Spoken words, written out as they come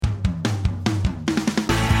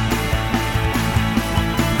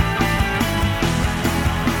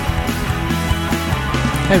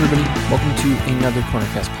Hi everybody, welcome to another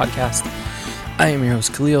Cornercast podcast. I am your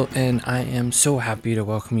host Khalil, and I am so happy to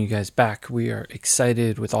welcome you guys back. We are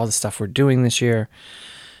excited with all the stuff we're doing this year,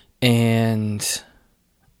 and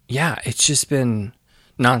yeah, it's just been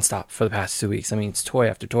nonstop for the past 2 weeks. I mean, it's toy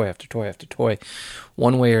after toy after toy after toy,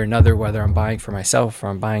 one way or another, whether I'm buying for myself or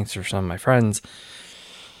I'm buying for some of my friends.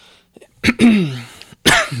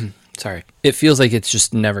 Sorry. It feels like it's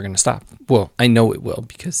just never going to stop. Well, I know it will,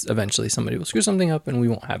 because eventually somebody will screw something up and we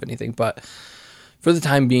won't have anything. But for the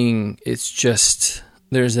time being, it's just,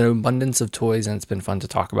 there's an abundance of toys and it's been fun to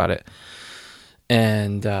talk about it.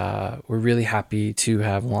 And we're really happy to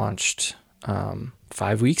have launched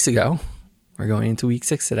 5 weeks ago. We're going into week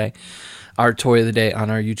 6 today. Our toy of the day on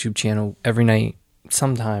our YouTube channel every night,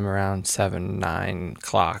 sometime around 7, 9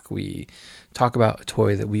 o'clock, we talk about a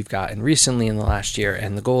toy that we've gotten recently in the last year,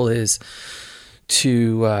 and the goal is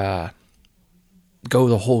to go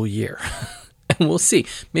the whole year. And we'll see.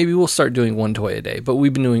 Maybe we'll start doing one toy a day, but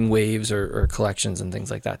we've been doing waves or collections and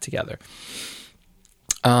things like that together.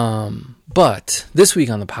 But this week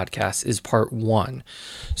on the podcast is part 1.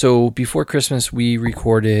 So before Christmas, we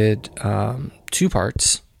recorded 2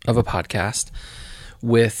 parts of a podcast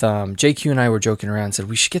with JQ, and I were joking around and said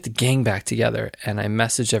we should get the gang back together. And I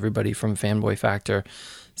messaged everybody from Fanboy Factor,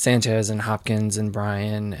 Sanchez and Hopkins and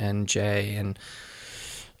Brian and Jay, and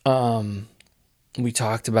we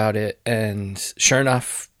talked about it. And sure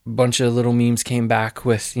enough, a bunch of little memes came back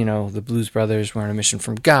with, you know, the Blues Brothers were on a mission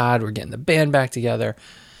from God. We're getting the band back together.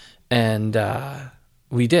 And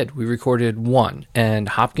we did. We recorded 1, and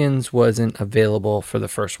Hopkins wasn't available for the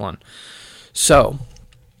first one. So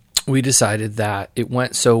we decided that it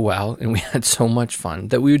went so well and we had so much fun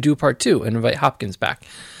that we would do part 2 and invite Hopkins back.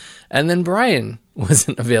 And then Brian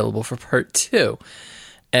wasn't available for part 2.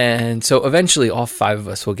 And so eventually all 5 of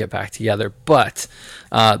us will get back together. But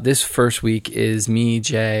this first week is me,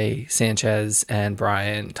 Jay, Sanchez, and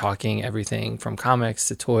Brian talking everything from comics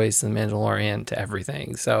to toys to The Mandalorian to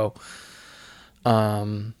everything. So,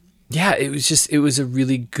 yeah, it was a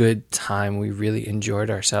really good time. We really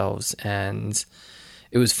enjoyed ourselves, and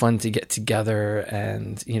it was fun to get together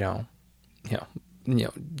and, you know,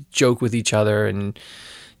 joke with each other. And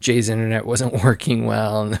Jay's internet wasn't working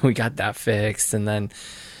well, and then we got that fixed. And then,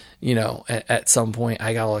 you know, at some point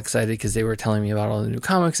I got all excited because they were telling me about all the new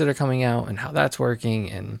comics that are coming out and how that's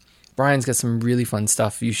working. And Brian's got some really fun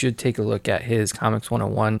stuff. You should take a look at his Comics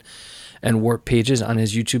 101 and Warp pages on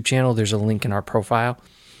his YouTube channel. There's a link in our profile.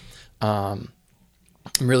 I'm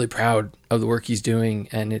really proud of the work he's doing,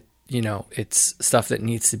 and it's stuff that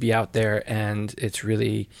needs to be out there, and it's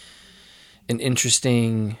really an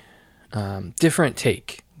interesting, different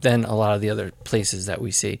take than a lot of the other places that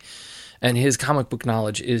we see. And his comic book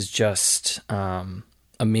knowledge is just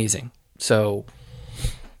amazing. So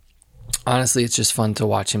honestly, it's just fun to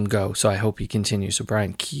watch him go. So I hope he continues. So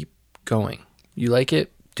Brian, keep going. You like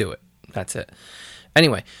it? Do it. That's it.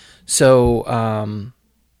 Anyway, so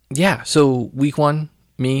yeah. So week 1,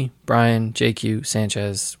 me, Brian, JQ,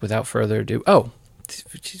 Sanchez. Without further ado, I'm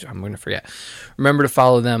going to forget. Remember to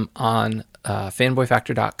follow them on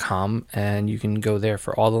fanboyfactor.com, and you can go there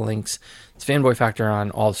for all the links. It's Fanboy Factor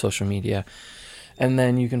on all social media. And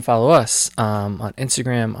then you can follow us on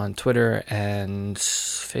Instagram, on Twitter, and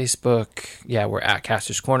Facebook. Yeah, we're at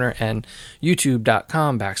Casters Corner, and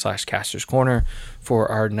youtube.com/Casters Corner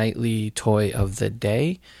for our nightly toy of the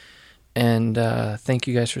day. And thank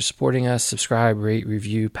you guys for supporting us. Subscribe, rate,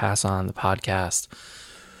 review, pass on the podcast.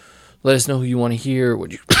 Let us know who you want to hear,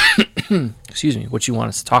 what you want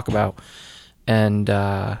us to talk about. And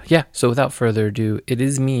yeah, so without further ado, it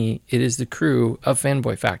is me, it is the crew of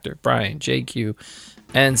Fanboy Factor, Brian, JQ,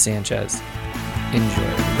 and Sanchez. Enjoy,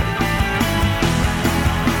 everybody.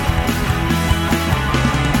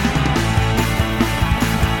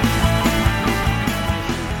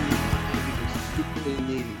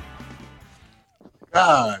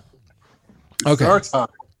 God. Okay. Start time.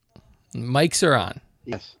 Mics are on.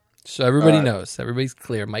 Yes. So everybody knows. Everybody's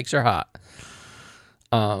clear. Mics are hot.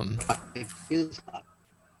 It feels hot.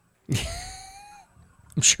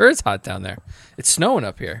 I'm sure it's hot down there. It's snowing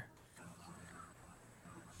up here.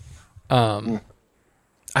 I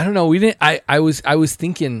don't know. We didn't. I was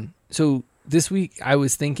thinking. So this week I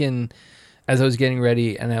was thinking, as I was getting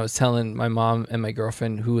ready, and I was telling my mom and my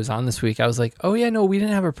girlfriend who was on this week, I was like, "Oh yeah, no, we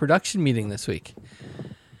didn't have a production meeting this week."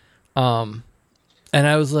 And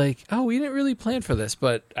I was like, "Oh, we didn't really plan for this,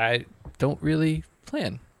 but I don't really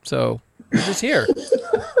plan, so we're just here."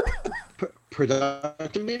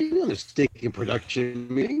 Production meeting? I'm sticking production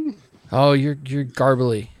meeting. Oh, you're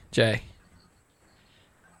garbly, Jay.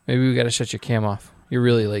 Maybe we got to shut your cam off. You're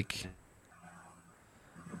really like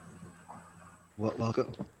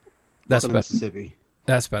Welcome. That's Welcome to better. Mississippi.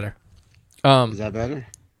 That's better. Is that better?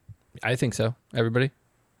 I think so. Everybody.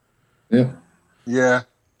 Yeah. Yeah.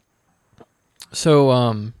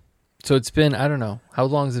 So so it's been, I don't know, how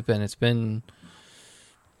long has it been? It's been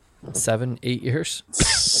 7, 8 years,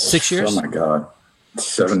 6 years. Oh my God,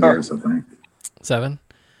 7 years, I think. 7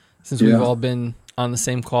 since Yeah. we've all been on the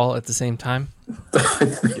same call at the same time. I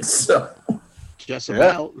think so. Just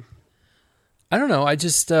about. I don't know. I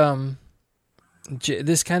just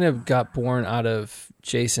this kind of got born out of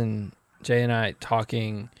Jay and I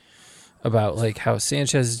talking about like how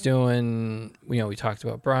Sanchez is doing. You know, we talked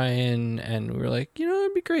about Brian, and we were like, you know,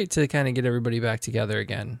 it'd be great to kind of get everybody back together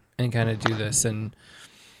again and kind of do this and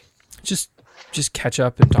just catch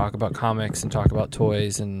up and talk about comics and talk about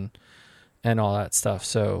toys and all that stuff.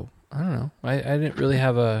 So I don't know. I didn't really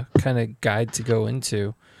have a kind of guide to go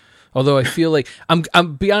into. Although I feel like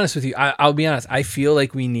I'm be honest with you. I'll be honest. I feel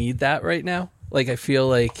like we need that right now. Like I feel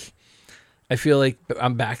like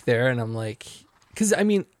I'm back there, and I'm like, because I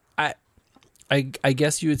mean, I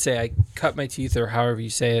guess you would say I cut my teeth, or however you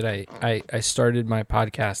say it. I started my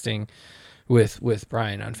podcasting with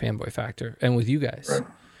Brian on Fanboy Factor and with you guys, Right.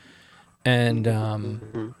 and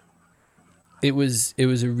it was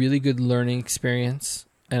a really good learning experience,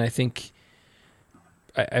 and I think.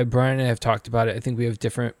 Brian and I have talked about it. I think we have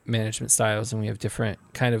different management styles and we have different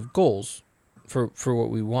kind of goals for what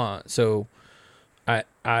we want. So I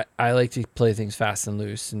like to play things fast and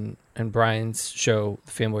loose, and Brian's show,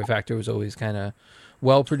 The Fanboy Factor, was always kind of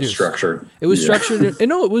well produced. Structured. It was Yeah. structured. And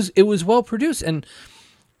no, it was well produced, and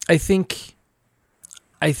I think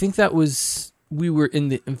that was, we were in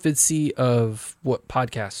the infancy of what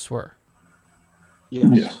podcasts were.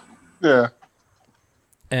 Yeah. Yeah.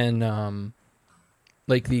 And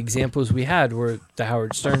like the examples we had were the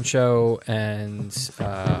Howard Stern show and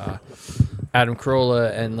Adam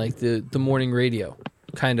Carolla and like the morning radio.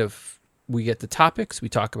 Kind of, we get the topics, we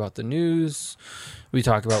talk about the news, we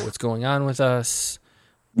talk about what's going on with us.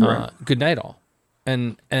 Right. Good night all.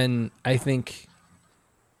 And I think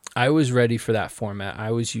I was ready for that format.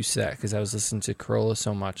 I was used to that because I was listening to Carolla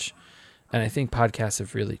so much, and I think podcasts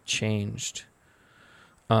have really changed.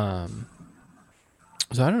 So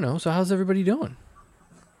I don't know. So how's everybody doing?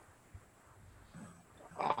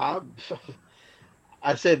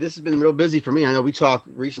 I'd say this has been real busy for me. I know we talked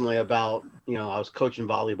recently about, you know, I was coaching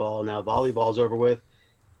volleyball. Now volleyball's over with,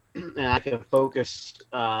 and I can focus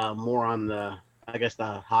more on the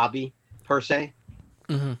hobby per se.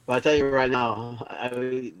 Mm-hmm. But I tell you right now,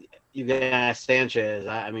 you guys, Sanchez.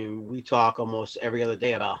 I mean, we talk almost every other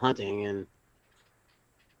day about hunting, and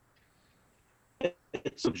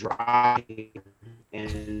it's dry,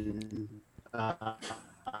 and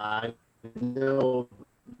I know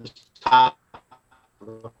this top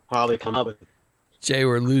will probably come up with. Jay,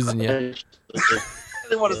 we're losing you. I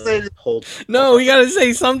didn't want to say this. Hold No, we gotta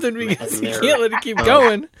say something because we can't let it keep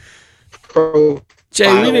going. pro.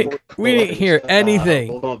 Jay, we didn't hear anything.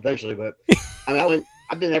 Hold on eventually, but I mean,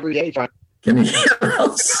 I've been every day trying. Can you hear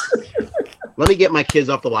us? Let me get my kids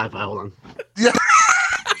off the Wi-Fi. Hold on.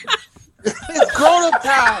 It's grown up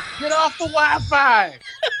time. Get off the Wi-Fi.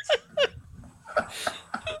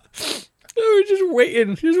 We're just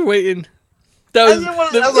waiting. That was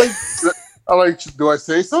I'm like, do I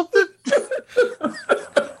say something?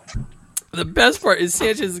 the best part is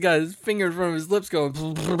Sanchez has got his finger in front of his lips going.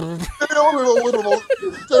 You know, a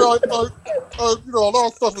lot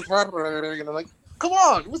of stuff is happening, and I'm like, come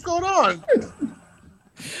on, what's going on?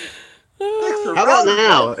 How about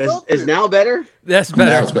now? Is now better? That's That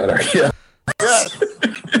better. was better. Yeah. Yes.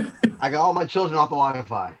 I got all my children off the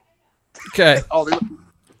Wi-Fi. Okay.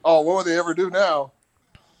 What would they ever do now?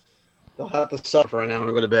 They'll have to suffer right now when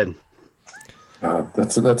I go to bed.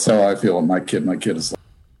 That's how I feel. My kid is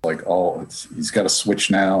like, he's got a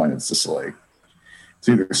Switch now, and it's just like it's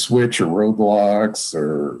either Switch or Roblox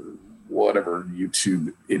or whatever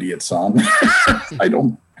YouTube idiot's on. I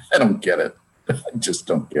don't get it. I just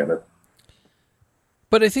don't get it.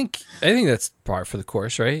 But I think that's par for the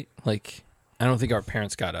course, right? Like, I don't think our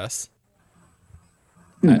parents got us.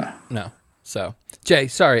 No. No. So, Jay,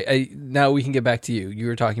 sorry. Now we can get back to you. You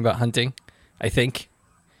were talking about hunting, I think.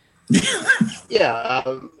 Yeah,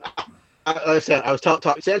 like I said, I was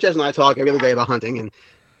talking. Sanchez and I talk every other day about hunting and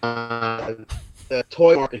the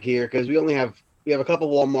toy market here, because we have a couple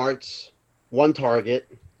Walmarts, one Target,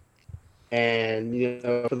 and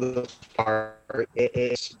for the most part,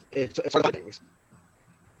 it's things.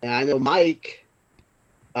 And I know Mike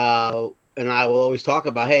and I will always talk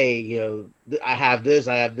about, hey, I have this,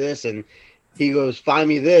 and he goes, find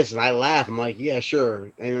me this, and I laugh. I'm like, yeah,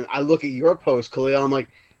 sure. And I look at your post, Khalil. I'm like,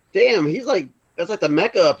 damn, he's like that's like the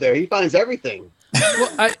Mecca up there. He finds everything.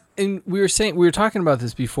 Well, we were talking about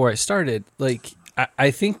this before I started. Like, I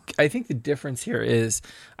think the difference here is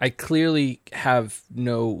I clearly have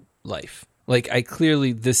no life. Like,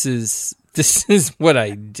 this is what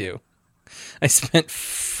I do. I spent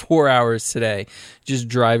 4 hours today just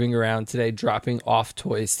driving around today, dropping off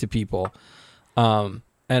toys to people. And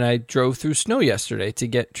I drove through snow yesterday to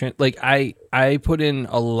get I put in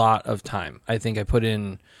a lot of time. I think I put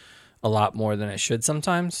in a lot more than I should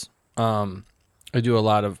sometimes. I do a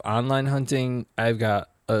lot of online hunting. I've got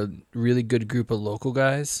a really good group of local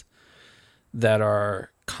guys that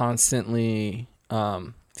are constantly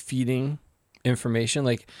feeding information.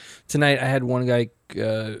 Like tonight I had one guy,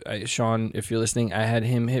 Sean, if you're listening, I had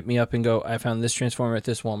him hit me up and go, I found this transformer at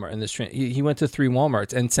this Walmart, and he went to 3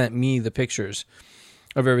 Walmarts and sent me the pictures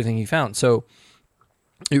of everything he found. So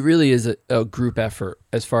it really is a group effort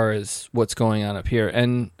as far as what's going on up here.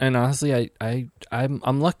 And honestly,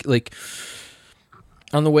 I'm lucky. Like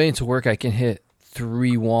on the way into work, I can hit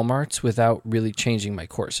 3 Walmarts without really changing my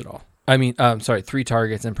course at all. I mean, 3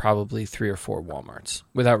 Targets and probably 3 or 4 Walmarts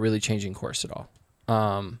without really changing course at all.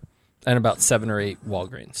 And about 7 or 8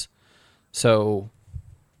 Walgreens. So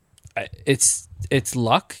it's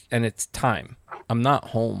luck and it's time. I'm not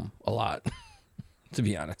home a lot, to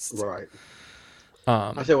be honest. Right.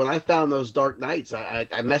 I said when I found those Dark Knights, I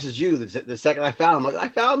messaged you the second I found them. Like, I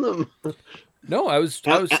found them. No, I was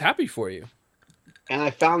happy for you. And I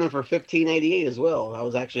found them for $15.88 as well. I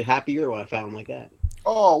was actually happier when I found them like that.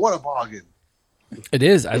 Oh, what a bargain! It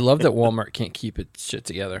is. I love that Walmart can't keep its shit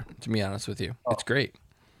together. To be honest with you, it's great.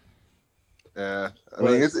 Yeah, I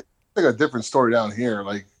mean it's like a different story down here.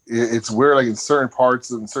 Like it's weird, like in certain parts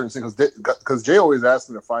and certain things. Because Jay always asks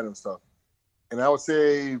me to find him stuff, and I would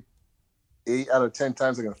say 8 out of 10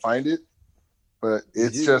 times I can find it, but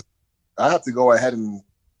it's just I have to go ahead and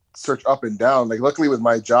search up and down. Like luckily with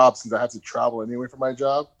my job, since I have to travel anyway for my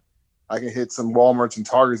job, I can hit some Walmarts and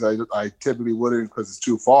Targets I typically wouldn't because it's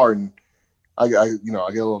too far, and I get a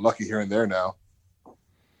little lucky here and there now.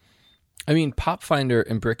 I mean, Pop Finder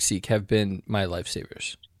and BrickSeek have been my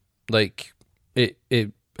lifesavers. Like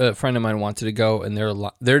a friend of mine wanted to go, and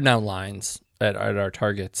they're now lines at our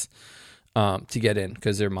Targets to get in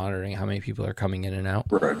because they're monitoring how many people are coming in and out.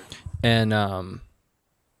 Right. And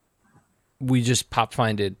we just pop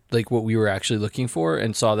finded like what we were actually looking for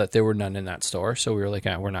and saw that there were none in that store. So we were like,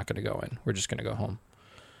 we're not going to go in. We're just going to go home.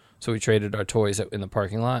 So we traded our toys in the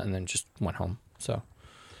parking lot and then just went home. So,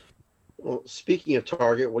 well, speaking of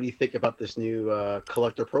Target, what do you think about this new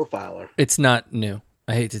collector profiler? It's not new.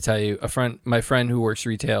 I hate to tell you, my friend who works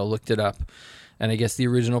retail looked it up, and I guess the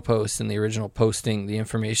original post and the original posting, the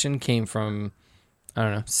information came from, I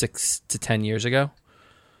don't know, 6 to 10 years ago.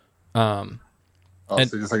 So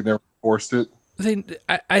just like never forced it.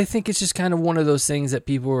 I think it's just kind of one of those things that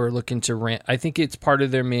people are looking to rant. I think it's part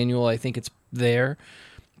of their manual. I think it's there,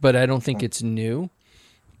 but I don't think it's new.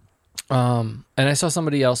 And I saw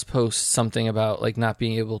somebody else post something about like not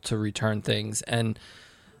being able to return things. And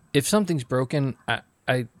if something's broken,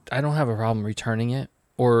 I don't have a problem returning it.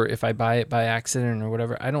 Or if I buy it by accident or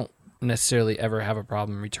whatever, I don't necessarily ever have a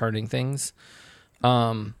problem returning things.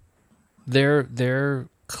 Their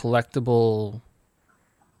collectible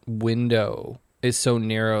window is so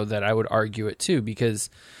narrow that I would argue it too, because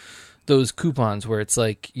those coupons where it's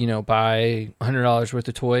like, buy $100 worth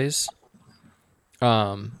of toys,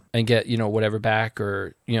 and get, whatever back,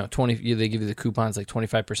 or, 20, they give you the coupons like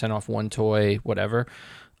 25% off one toy, whatever.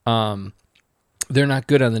 They're not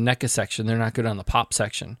good on the NECA section. They're not good on the pop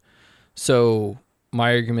section. So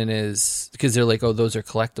my argument is because they're like, oh, those are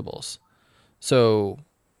collectibles. So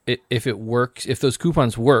if it works, if those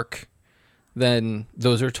coupons work, then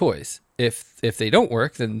those are toys. If they don't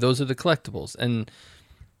work, then those are the collectibles. And,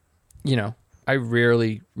 I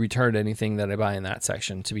rarely return anything that I buy in that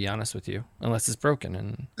section, to be honest with you, unless it's broken.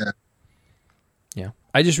 And yeah,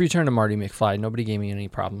 I just returned a Marty McFly. Nobody gave me any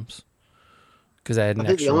problems because I had an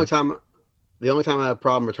extra. The only time I had a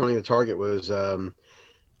problem returning the Target was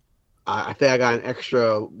I think I got an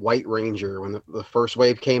extra White Ranger when the first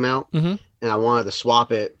wave came out, and I wanted to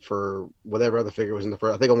swap it for whatever other figure was in the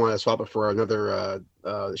first. I think I wanted to swap it for another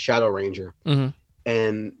Shadow Ranger,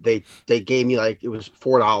 and they gave me like it was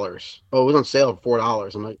 $4. Oh, it was on sale for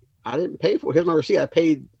 $4. I'm like, I didn't pay for it. Here's my receipt. I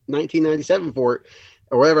paid $19.97 for it,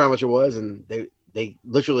 or whatever how much it was, and they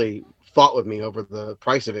literally fought with me over the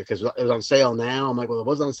price of it because it was on sale now. I'm like, well, it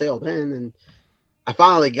was on sale then, and I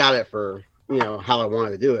finally got it for how I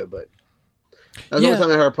wanted to do it, but that's the only time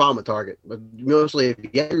I had a problem with Target. But mostly, if you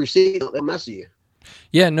get a receipt, they'll mess with you.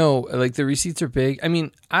 Yeah, no, like the receipts are big. I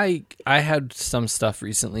mean, I had some stuff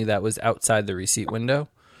recently that was outside the receipt window,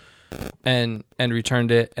 and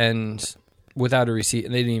returned it and without a receipt,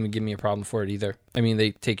 and they didn't even give me a problem for it either. I mean,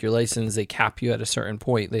 they take your license, they cap you at a certain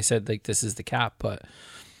point. They said like this is the cap, but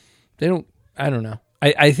they don't. I don't know.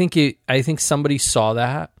 I think somebody saw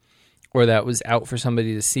that, or that was out for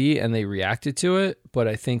somebody to see, and they reacted to it. But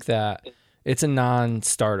I think that it's a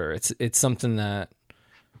non-starter. It's something that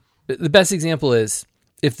the best example is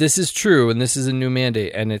if this is true and this is a new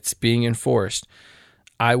mandate and it's being enforced.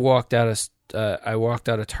 I walked out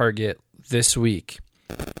of Target this week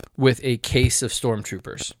with a case of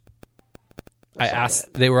Stormtroopers. I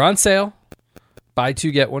asked, they were on sale, buy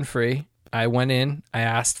two get one free. I went in, I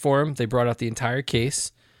asked for them. They brought out the entire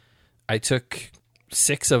case. I took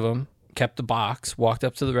 6 of them, kept the box, walked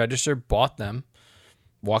up to the register, bought them,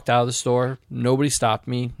 walked out of the store. Nobody stopped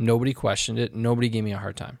me. Nobody questioned it. Nobody gave me a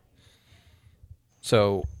hard time.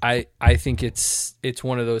 So I think it's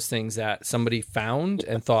one of those things that somebody found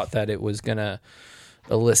and thought that it was going to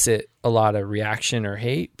elicit a lot of reaction or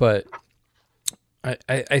hate. But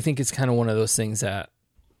I think it's kind of one of those things that,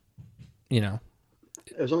 you know.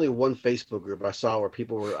 There's only one Facebook group I saw where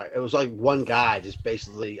people were, it was like one guy just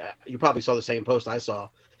basically, you probably saw the same post I saw,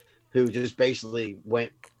 who just basically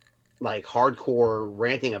went like hardcore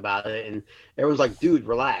ranting about it. And everyone's like, dude,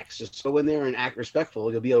 relax. Just go in there and act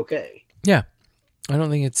respectful. You'll be okay. Yeah. I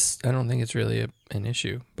don't think it's really an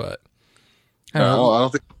issue, but I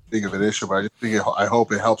don't think of an issue, but I just think I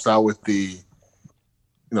hope it helps out with the,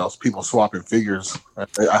 people swapping figures.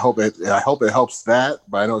 I hope it helps that,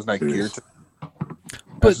 but I know it's not geared to.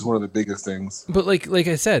 That's just one of the biggest things. But like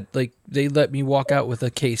I said, like they let me walk out with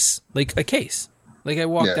a case. Like I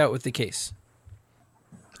walked out with the case.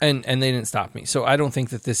 And they didn't stop me. So I don't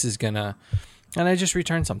think that this is gonna, and I just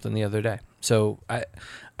returned something the other day. So I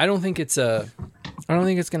don't think it's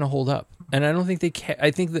gonna hold up. And I don't think they can.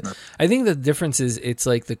 I think the difference is it's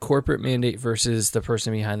like the corporate mandate versus the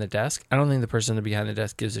person behind the desk. I don't think the person behind the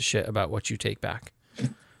desk gives a shit about what you take back.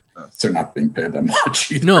 They're not being paid that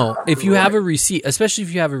much either. No, if you have a receipt, especially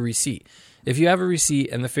if you have a receipt. If you have a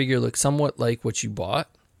receipt and the figure looks somewhat like what you bought,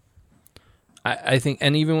 I think,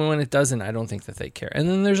 and even when it doesn't, I don't think that they care. And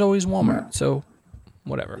then there's always Walmart, so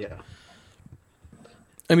whatever. Yeah.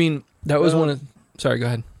 I mean, that was one of. Sorry, go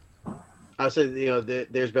ahead. I said,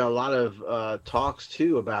 there's been a lot of talks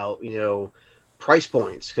too about price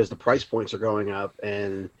points, because the price points are going up,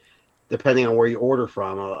 and depending on where you order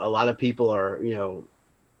from, a lot of people are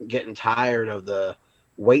getting tired of the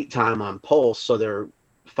wait time on Pulse, so they're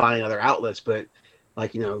finding other outlets. But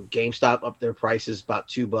like GameStop upped their prices about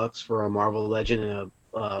 $2 for a Marvel Legend and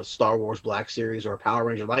a Star Wars Black Series or a Power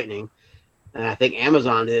Ranger Lightning, and I think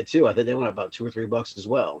Amazon did it too. I think they went up about $2 or $3 as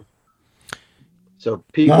well. So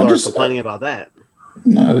people are complaining about that.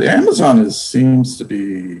 No, the Amazon seems to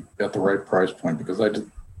be at the right price point, because I did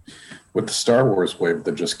with the Star Wars wave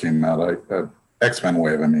that just came out. X-Men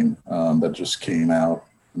wave, that just came out.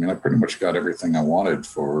 I pretty much got everything I wanted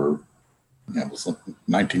for, it was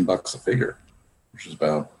 $19 a figure, which is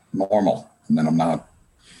about normal. And then I'm not,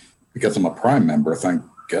 because I'm a Prime member, thank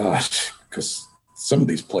God, because some of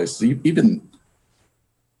these places, even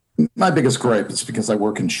my biggest gripe is because I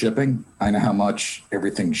work in shipping. I know how much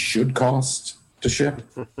everything should cost to ship.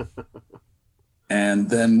 And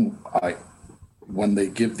then when they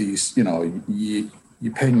give these,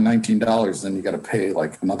 you pay $19, then you got to pay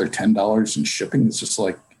like another $10 in shipping. It's just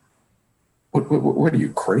like, what are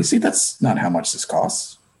you, crazy? That's not how much this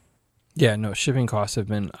costs. Yeah, no, shipping costs have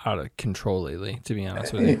been out of control lately, to be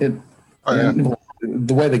honest with you.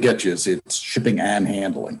 The way they get you is it's shipping and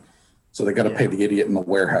handling. So they got to pay the idiot in the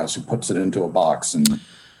warehouse who puts it into a box and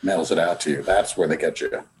mails it out to you. That's where they get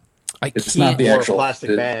you. It's not the actual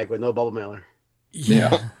plastic bag with no bubble mailer.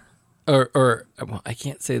 Yeah. Or well, I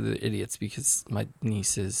can't say the idiots, because my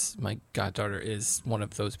goddaughter is one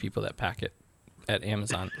of those people that pack it at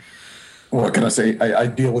Amazon. What can I say? I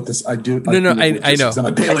deal with this. I know. On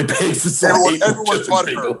a daily basis. Everyone's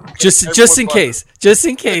butthurt. Just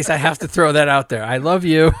in case, I have to throw that out there. I love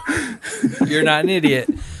you. You're not an idiot.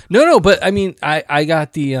 No, but I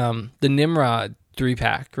got the Nimrod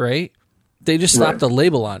 3-pack, right? They just slapped the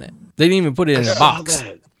label on it. They didn't even put it in a box.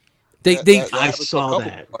 I saw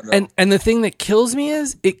that. And the thing that kills me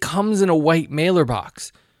is it comes in a white mailer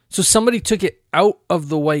box. So somebody took it out of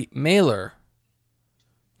the white mailer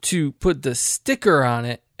to put the sticker on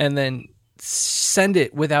it and then send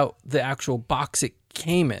it without the actual box it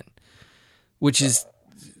came in, which is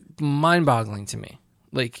mind-boggling to me.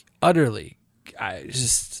 Like, utterly.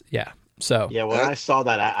 So when I saw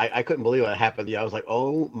that, I couldn't believe it happened. I was like,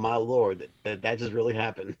 oh my Lord, that just really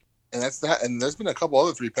happened. And that's that. And there's been a couple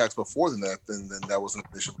other 3-packs before that wasn't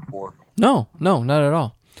an issue before. No, not at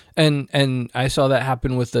all. And I saw that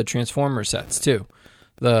happen with the Transformer sets too.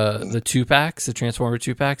 The 2-packs, the Transformer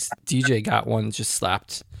 2-packs. DJ got one, just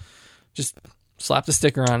slapped a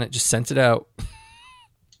sticker on it, just sent it out.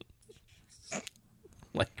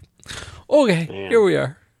 Like, okay, Man. here we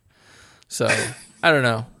are. So I don't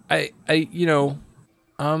know. I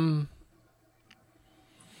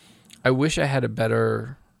wish I had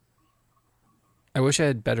better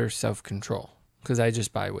self-control, because I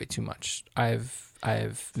just buy way too much. I've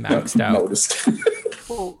maxed out. Noticed.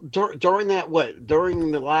 Well, during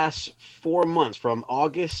the last 4 months, from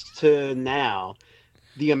August to now,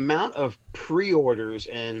 the amount of pre-orders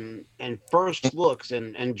and first looks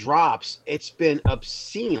and drops, it's been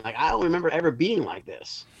obscene. Like, I don't remember ever being like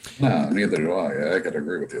this. No, neither do I. I gotta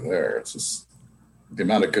agree with you there. It's just the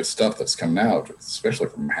amount of good stuff that's coming out, especially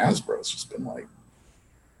from Hasbro, it's just been like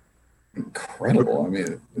incredible. I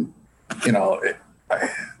mean,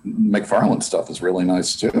 McFarlane stuff is really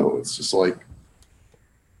nice too. It's just like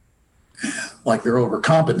they're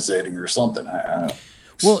overcompensating or something.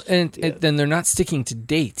 Well, and then they're not sticking to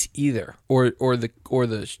dates either, or the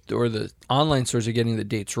online stores are getting the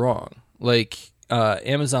dates wrong. Like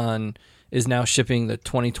Amazon is now shipping the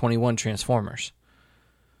 2021 Transformers.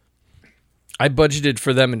 I budgeted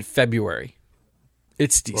for them in February.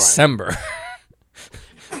 It's December.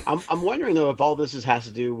 Right. I'm wondering though if all this has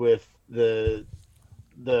to do with the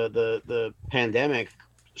pandemic,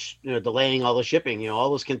 delaying all the shipping.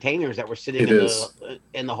 All those containers that were sitting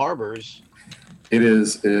in the harbors. It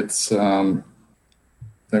is. It's. I mean,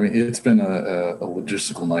 it's been a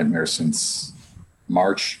logistical nightmare since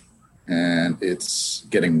March, and it's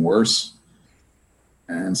getting worse.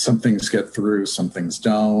 And some things get through, some things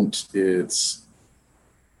don't. It's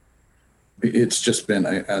just been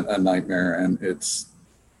a nightmare, and it's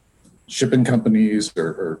shipping companies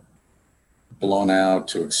are blown out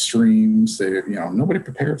to extremes. Nobody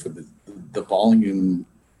prepared for the volume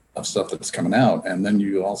of stuff that's coming out, and then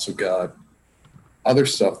you also got other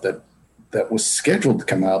stuff that was scheduled to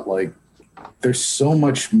come out. Like, there's so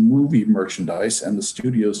much movie merchandise, and the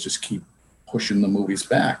studios just keep pushing the movies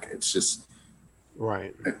back. It's just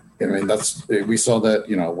right. I mean, we saw that.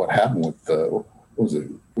 What happened with what was it?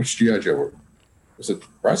 Which G.I. Joe? Was it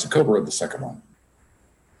Rise of Cobra or the second one?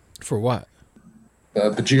 For what?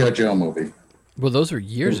 The G.I. Joe movie. Well, those were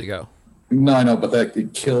years ago. No, I know, but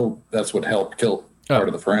that's what helped kill part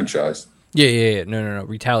of the franchise. Yeah. No.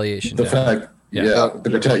 Retaliation. The fact. Yeah.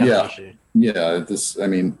 This, I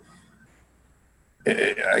mean,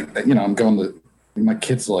 I'm going my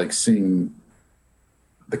kids like seeing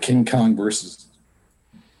the King Kong versus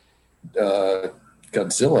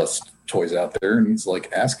Godzilla toys out there, and he's like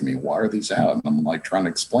asking me, why are these out? And I'm like trying to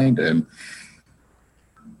explain to him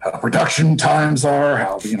how production times are,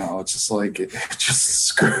 how, it's just like, it just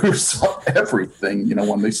screws up everything,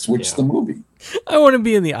 when they switch the movie. I want to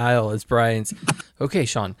be in the aisle as Brian's. Okay,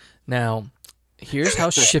 Sean, now here's how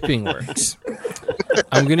shipping works.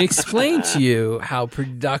 I'm going to explain to you how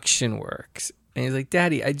production works. And he's like,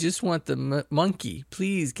 Daddy, I just want the monkey.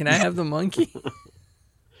 Please, can I have the monkey?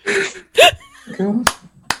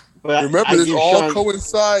 Well, remember, this all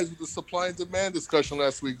coincides with the supply and demand discussion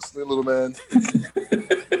last week, little man.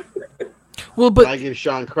 Well, but I give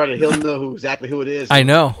Sean credit. He'll know exactly who it is. I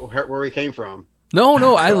know where he came from.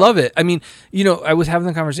 No, I love it. I mean, I was having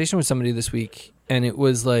a conversation with somebody this week, and it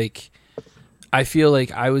was like, I feel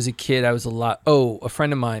like I was a kid. I was a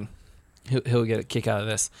friend of mine, he'll get a kick out of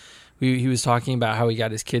this. He was talking about how he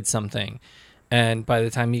got his kid something, and by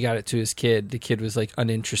the time he got it to his kid, the kid was like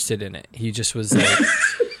uninterested in it. He just was like,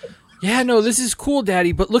 yeah, no, this is cool,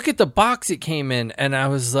 Daddy, but look at the box it came in. And I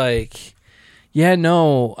was like, yeah,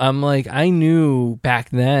 no, I'm like, I knew back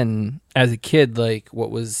then as a kid, like what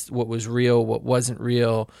was real, what wasn't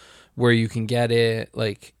real, where you can get it,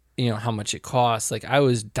 like, how much it costs. Like, I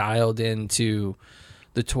was dialed into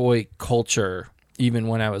the toy culture even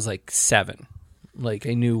when I was like 7. Like,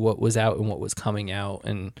 I knew what was out and what was coming out,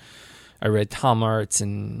 and I read Tom Arts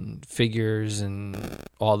and Figures and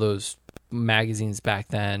all those magazines back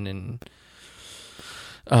then, and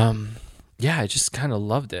I just kind of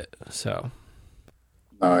loved it. So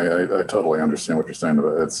I totally understand what you're saying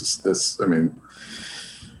about it. It's just this. I mean,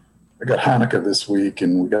 I got Hanukkah this week,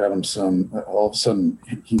 and we got him some. All of a sudden,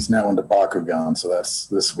 he's now into Bakugan, so that's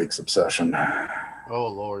this week's obsession. Oh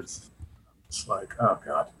Lord! It's like, oh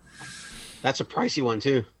God, that's a pricey one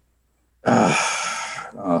too.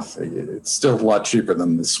 It's still a lot cheaper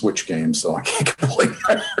than the Switch game, so I can't complain.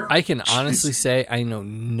 I can honestly say I know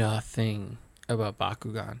nothing about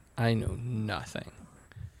Bakugan. I know nothing.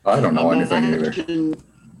 I don't know anything either.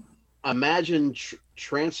 Imagine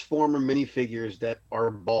Transformer minifigures that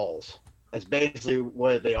are balls. That's basically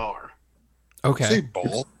what they are. Okay. Say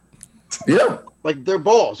ball. Yeah. Like they're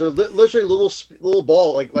balls. They're literally little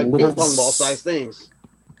ball, like Little ping pong ball size things.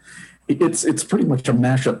 It's pretty much a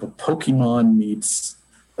mashup of Pokemon meets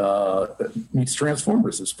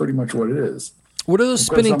Transformers. It's pretty much what it is. What are those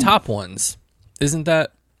spinning top ones? Isn't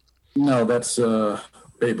that? No, that's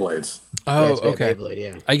Beyblades. Oh, Yeah, it's okay. Beyblade,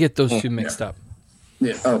 yeah. I get those two mixed up.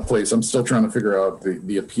 Yeah. Oh, please. I'm still trying to figure out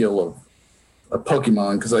the appeal of a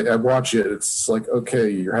Pokemon because I watch it. It's like, okay,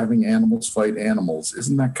 you're having animals fight animals.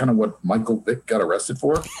 Isn't that kind of what Michael Vick got arrested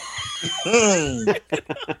for?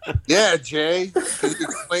 Yeah, Jay. Can you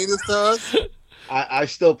explain this to us? I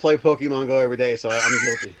still play Pokemon Go every day, so I'm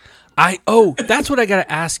guilty. That's what I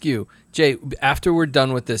gotta ask you, Jay. After we're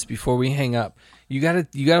done with this, before we hang up, you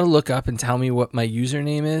gotta look up and tell me what my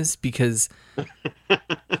username is because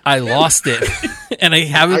I lost it and I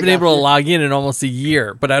haven't been able to log in almost a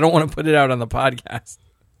year. But I don't want to put it out on the podcast.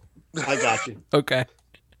 I got you. Okay.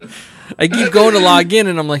 I keep going to log in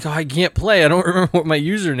and I'm like, oh, I can't play. I don't remember what my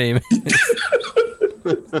username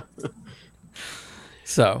is.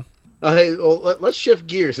 So. Hey, well, let's shift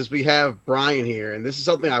gears since we have Brian here, and this is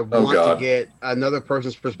something I want to get another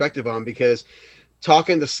person's perspective on because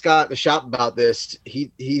talking to Scott the shop about this,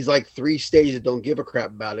 he's like 3 stages that don't give a crap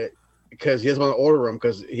about it because he doesn't want to order them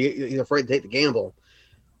because he's afraid to take the gamble.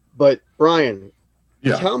 But Brian,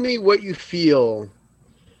 tell me what you feel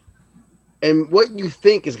and what you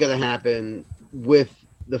think is going to happen with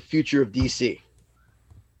the future of DC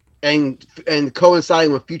and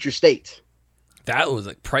coinciding with future state. That was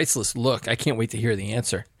a priceless look. I can't wait to hear the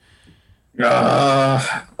answer.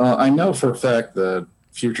 I know for a fact that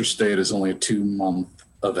Future State is only a 2-month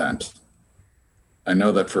event. I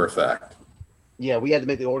know that for a fact. Yeah, we had to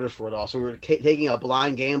make the orders for it all. So we were taking a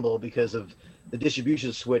blind gamble because of the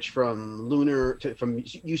distribution switch from from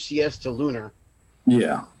UCS to Lunar.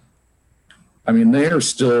 Yeah. I mean, they are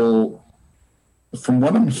still, from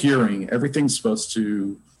what I'm hearing, everything's supposed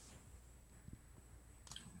to,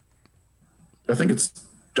 I think it's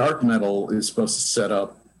Dark Metal is supposed to set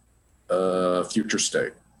up Future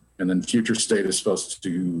State. And then Future State is supposed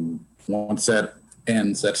to, once that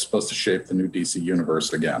ends, that's supposed to shape the new DC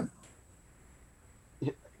universe again.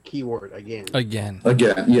 Keyword again. Again,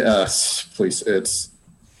 yes, please. It's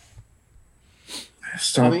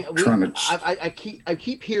stop trying to. I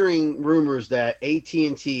keep hearing rumors that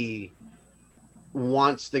AT&T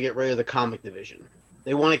wants to get rid of the comic division.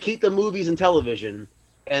 They want to keep the movies and television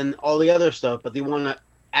and all the other stuff, but they want to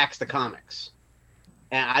axe the comics.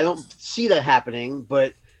 And I don't see that happening,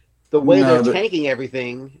 but the way they're tanking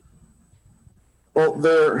everything. Well,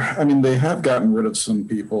 they have gotten rid of some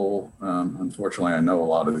people. Unfortunately, I know a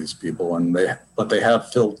lot of these people, but they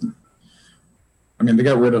have filled. I mean, they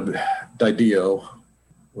got rid of Didio,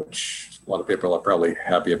 which a lot of people are probably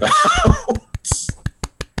happy about.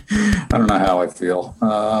 I don't know how I feel.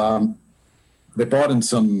 They brought in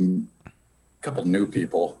a couple new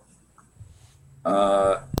people.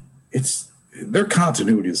 Their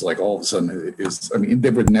continuity is like all of a sudden is. I mean, they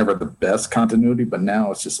were never the best continuity, but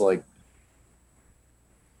now it's just like.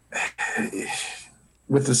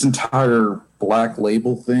 With this entire Black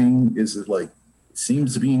Label thing, is it like it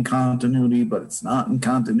seems to be in continuity, but it's not in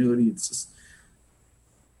continuity? It's just.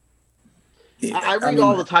 I read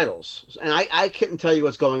all the titles, and I couldn't tell you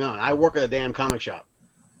what's going on. I work at a damn comic shop.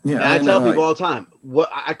 Yeah, and I tell people all the time,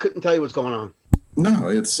 I couldn't tell you what's going on. No,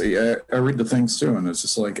 I read the things too, and it's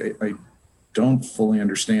just like I don't fully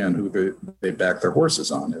understand who they back their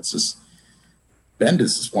horses on. It's just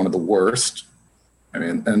Bendis is one of the worst. I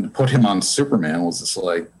mean, and to put him on Superman was just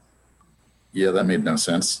like, yeah, that made no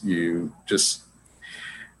sense. You just,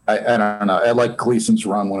 I don't know. I like Gleason's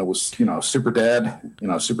run when it was, Super Dad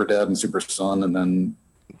and Super Son, and then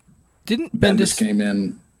didn't Bendis came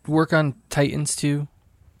in work on Titans too?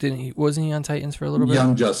 Didn't he? Wasn't he on Titans for a little bit?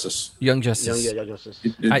 Young Justice. Young Justice.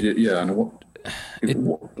 It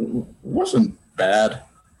wasn't bad.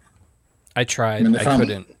 I tried.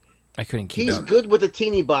 I couldn't keep He's up. good with the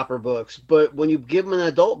teeny bopper books, but when you give him an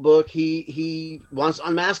adult book, he wants to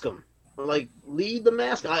unmask them. Like, leave the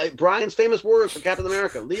mask on. Brian's famous words for Captain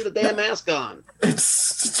America: "Leave the damn mask on."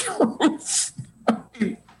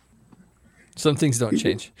 Some things don't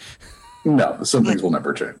change. No, some things will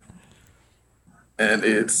never change, and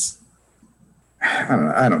it's. I don't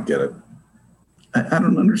know. I don't get it. I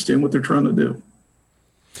don't understand what they're trying to do.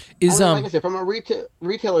 Like I said, from a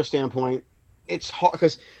retailer standpoint, it's hard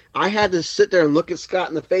because I had to sit there and look at Scott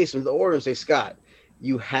in the face in the order and say, Scott,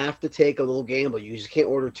 you have to take a little gamble. You just can't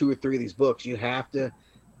order 2 or 3 of these books. You have to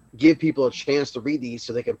give people a chance to read these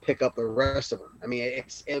so they can pick up the rest of them. I mean,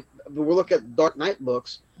 we're looking at Dark Knight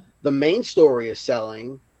books. The main story is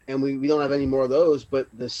selling, and we don't have any more of those. But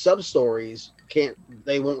the sub stories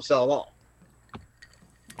they won't sell at all.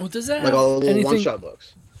 Well, does that Like have all the little anything? one-shot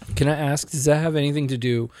books. Can I ask? Does that have anything to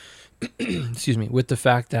do? Excuse me, with the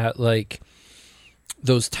fact that like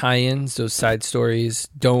those tie-ins, those side stories,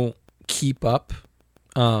 don't keep up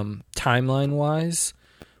timeline-wise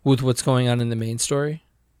with what's going on in the main story?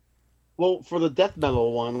 Well, for the death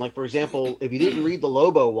metal one, like for example, if you didn't read the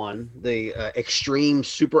Lobo one, the Extreme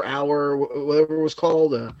Super Hour, whatever it was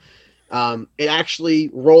called, it actually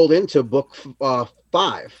rolled into book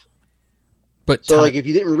 5. But So like if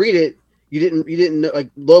you didn't read it, you didn't know, like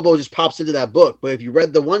Lobo just pops into that book. But if you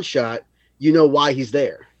read the one shot, you know why he's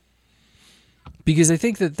there. because I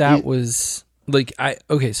think that was like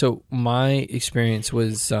so my experience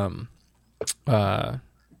was what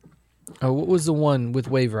was the one with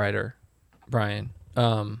Wave Rider, Brian?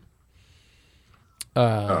 That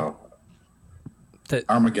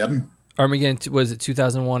Armageddon. Armageddon, was it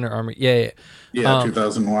 2001 or Armageddon? Yeah,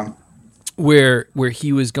 2001. Where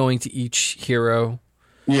he was going to each hero.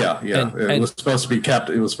 Yeah. It was supposed to be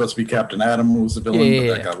Captain Atom who was the villain,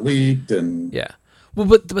 but that got leaked, and Well,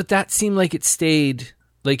 but that seemed like it stayed,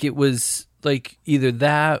 like it was like either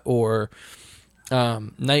that or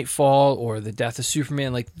Nightfall or the Death of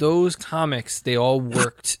Superman. Like those comics, they all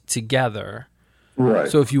worked together. right.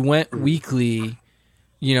 So if you went weekly,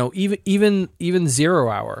 even 0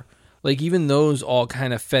 Hour, like even those all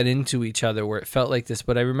kind of fed into each other where it felt like this.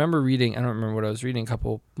 But I remember reading, I don't remember what I was reading a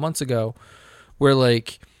couple months ago, where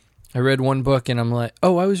like I read one book and I'm like,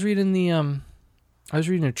 oh, I was reading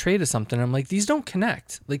a trade of something. I'm like, these don't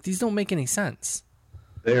connect. Like these don't make any sense.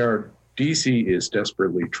 DC is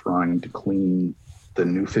desperately trying to clean the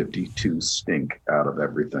New 52 stink out of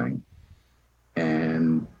everything,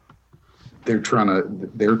 and they're trying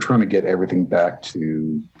to get everything back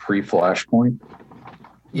to pre-Flashpoint.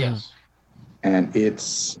 Yes. And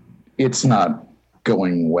it's not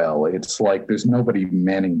going well. It's like there's nobody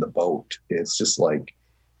manning the boat. It's just like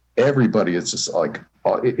everybody is just like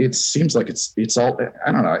it seems like it's all,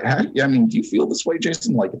 I don't know. I mean, do you feel this way,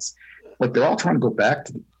 Jason? Like it's like they're all trying to go back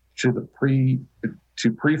to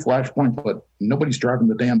pre-Flashpoint, but nobody's driving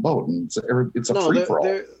the damn boat, and it's a free for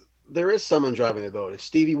all. There is someone driving the boat. It's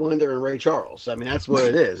Stevie Wonder and Ray Charles. I mean, that's what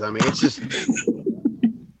it is. I mean, it's just.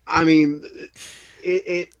 I mean,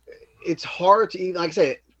 it's hard to even, like I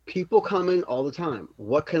say, people come in all the time.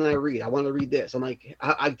 What can I read? I want to read this. I'm like,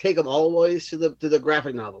 I take them all the way to the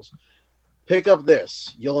graphic novels. Pick up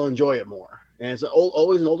this, you'll enjoy it more. And it's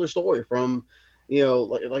always an older story from,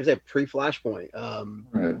 like I said, pre-Flashpoint.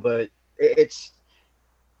 Right. But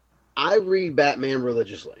I read Batman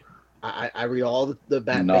religiously. I read all the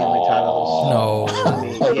Batman titles. No. I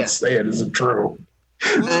mean, I would say it isn't true.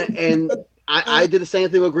 And I did the same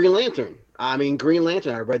thing with Green Lantern. I mean, Green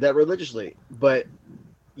Lantern, I read that religiously. But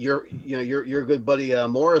your good buddy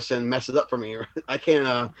Morrison messed it up for me. I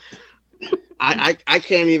can't. I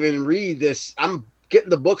can't even read this. I'm getting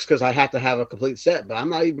the books because I have to have a complete set, but I'm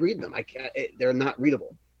not even reading them. I can't. They're not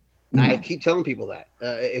readable. And I keep telling people that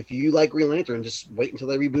if you like Green Lantern, just wait until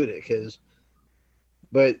they reboot it.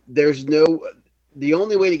 But the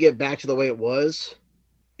only way to get back to the way it was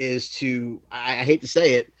is to, I hate to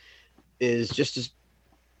say it, is just as,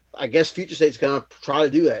 I guess Future State's going to try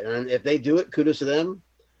to do that. And if they do it, kudos to them.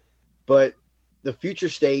 But the Future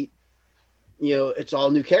State, it's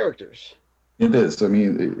all new characters. It is. I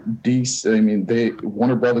mean,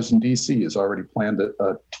 Warner Brothers and DC has already planned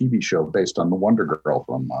a TV show based on the Wonder Girl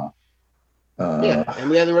from. And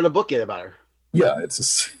we haven't read a book yet about her. Yeah, it's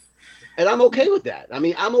just. And I'm okay with that. I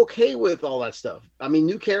mean, I'm okay with all that stuff. I mean,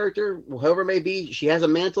 new character, whoever it may be, she has a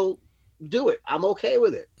mantle, do it. I'm okay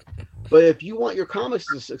with it. But if you want your comics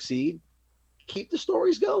to succeed, keep the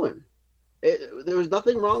stories going. There was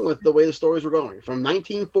nothing wrong with the way the stories were going. From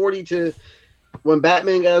 1940 to when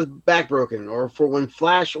Batman got his back broken, or for when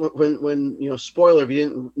Flash, when spoiler, if you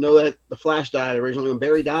didn't know that the Flash died originally, when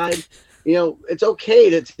Barry died, it's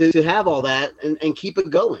okay to have all that and keep it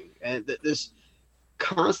going. And this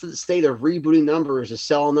constant state of rebooting numbers to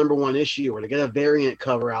sell a number one issue or to get a variant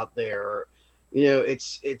cover out there, or,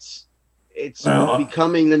 it's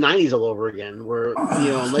becoming the 90s all over again, where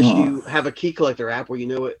unless you have a key collector app where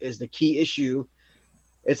it is the key issue,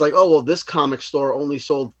 it's like, oh well, this comic store only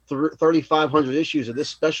sold 3,500 issues of this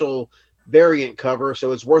special variant cover,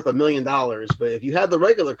 so it's worth $1 million. But if you had the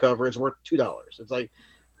regular cover, it's worth $2. It's like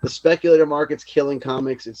the speculator market's killing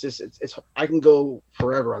comics. It's just it's I can go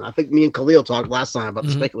forever on. I think me and Khalil talked last time about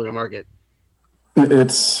the speculator market. But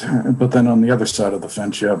then on the other side of the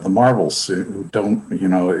fence, you have the Marvels who don't,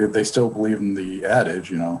 they still believe in the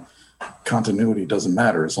adage, continuity doesn't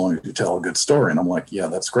matter as long as you tell a good story. And I'm like, yeah,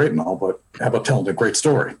 that's great and all, but how about telling a great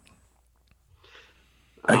story?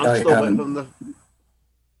 I'm still waiting on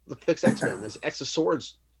the fixed X-Men. This X of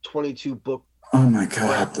Swords 22 book. Oh my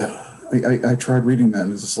God. I tried reading that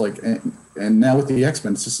and it's just like, and now with the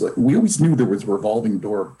X-Men, it's just like, we always knew there was a revolving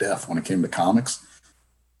door of death when it came to comics.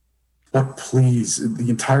 But please, the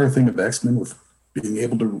entire thing of X-Men with being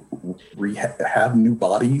able to have new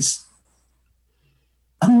bodies,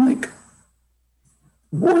 I'm like,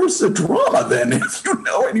 where's the drama then? If you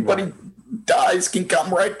know anybody dies, can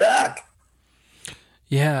come right back.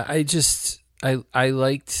 Yeah, I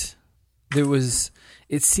liked,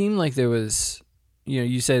 it seemed like there was,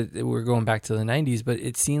 you said that we're going back to the 90s, but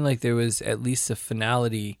it seemed like there was at least a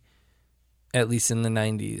finality, at least in the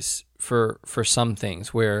 90s, for some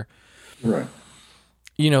things where, right.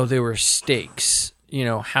 There were stakes.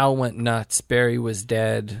 Hal went nuts. Barry was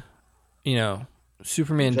dead.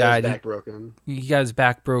 Superman died. Back broken. He got his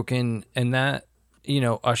back broken, and that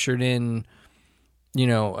ushered in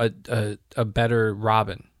a better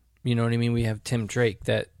Robin. You know what I mean? We have Tim Drake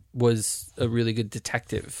that was a really good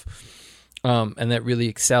detective, and that really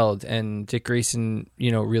excelled. And Dick Grayson,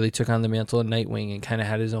 really took on the mantle of Nightwing and kind of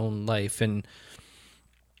had his own life. And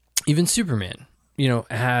even Superman,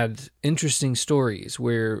 had interesting stories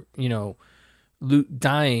where, Luke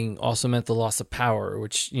dying also meant the loss of power,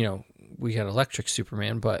 which, we had Electric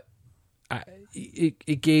Superman, but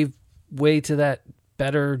it gave way to that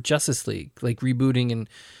better Justice League, like rebooting and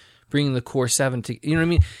bringing the core 7 to, you know what I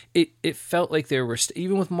mean? It felt like there were,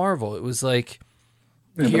 even with Marvel, it was like,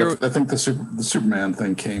 yeah, I think the Superman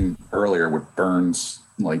thing came earlier with Burns,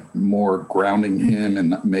 like more grounding him and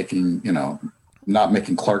not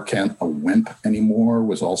making Clark Kent a wimp anymore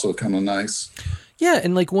was also kind of nice. Yeah,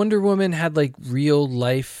 and like Wonder Woman had like real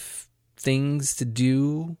life things to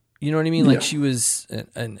do. You know what I mean? Like she was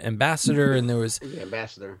an ambassador, and there was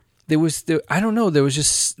ambassador. I don't know. There was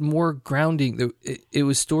just more grounding. It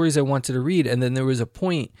was stories I wanted to read, and then there was a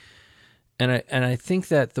point, and I think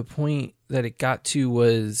that the point that it got to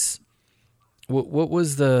was, what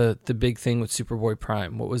was the big thing with Superboy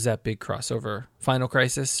Prime? What was that big crossover? Final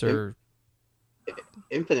Crisis or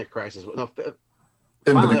Infinite Crisis? No,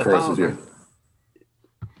 Infinite Crisis. Yeah.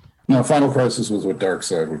 No, Final Crisis was with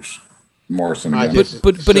Darkseid, which Morrison.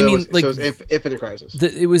 But I mean, like, so it was Infinite Crisis.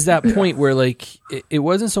 It was that point where, like, it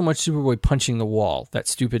wasn't so much Superboy punching the wall, that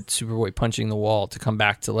stupid Superboy punching the wall to come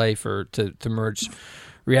back to life or to merge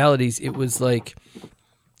realities. It was like,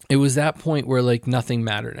 it was that point where, like, nothing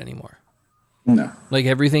mattered anymore. No. Like,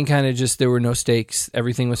 everything kind of just, there were no stakes.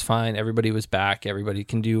 Everything was fine. Everybody was back. Everybody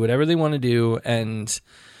can do whatever they want to do. And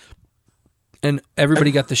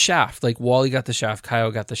everybody got the shaft. Like, Wally got the shaft.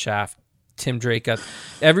 Kyle got the shaft. Tim Drake got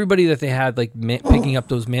everybody that they had, like, picking up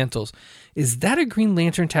those mantles. Is that a Green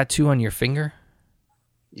Lantern tattoo on your finger?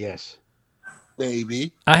 Yes.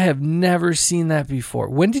 Maybe. I have never seen that before.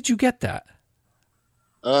 When did you get that?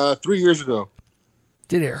 3 years ago.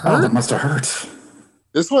 Did it hurt? Oh, that must have hurt.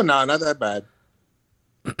 This one, not that bad.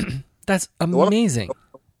 That's amazing.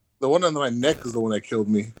 The one on my neck is the one that killed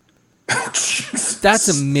me. That's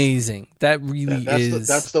amazing. That really is.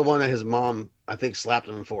 That's the one that his mom, I think, slapped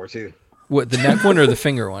him for too. What, the neck one or the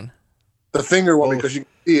finger one? The finger one, because you can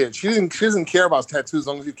see it. She doesn't care about tattoos as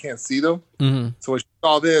long as you can't see them. Mm-hmm. So when she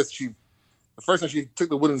saw this, the first time she took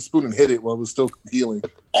the wooden spoon and hit it while it was still healing.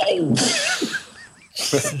 Oh,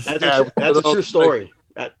 that's a true story.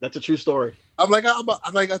 That's a true story. I'm like,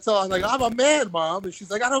 I tell her, I'm a man, Mom, and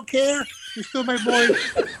she's like, I don't care. You're still my boy.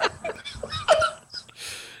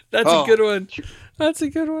 That's a good one. That's a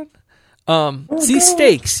good one.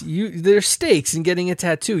 Stakes. There's stakes in getting a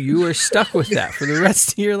tattoo. You are stuck with that for the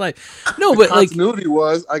rest of your life. No, but like continuity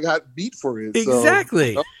was I got beat for it.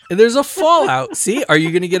 Exactly. So. And there's a fallout. See, are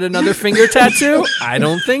you going to get another finger tattoo? I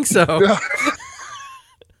don't think so.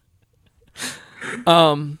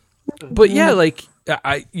 But yeah, like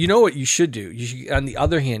you know what you should do? You should, on the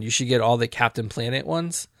other hand, you should get all the Captain Planet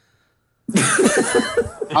ones.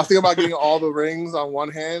 I was thinking about getting all the rings on one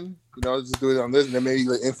hand, just do it on this, and then maybe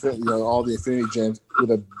all the Infinity Gems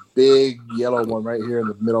with a big yellow one right here in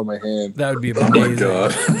the middle of my hand. That would be amazing. Oh my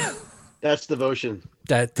God. That's devotion.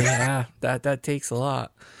 That takes a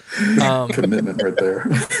lot. Commitment right there.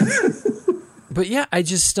 But yeah, I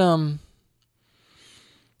just I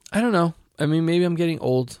don't know. I mean, maybe I'm getting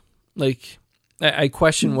old. Like, I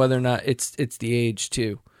question whether or not it's the age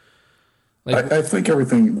too. Like, I think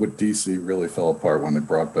everything with DC really fell apart when they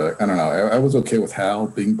brought back. I don't know. I was okay with Hal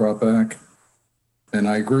being brought back, and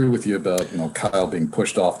I agree with you about Kyle being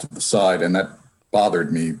pushed off to the side, and that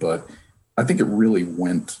bothered me. But I think it really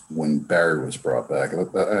went when Barry was brought back.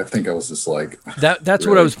 I think I was just like that's really?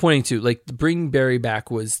 what I was pointing to. Like bringing Barry back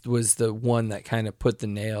was the one that kind of put the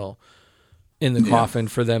nail in the coffin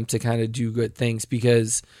for them to kind of do good things,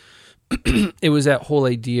 because it was that whole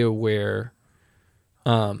idea where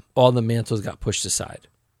all the mantles got pushed aside.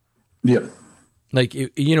 Yeah. Like,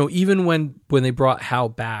 even when they brought Hal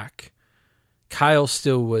back, Kyle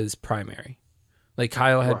still was primary. Like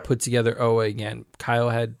Kyle had put together Oa again. Kyle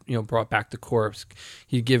had, brought back the corpse.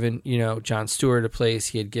 He'd given, John Stewart a place.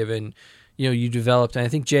 He had given, you developed, and I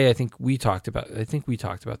think Jay, we talked about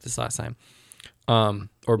this last time.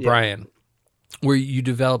 Or Brian, where you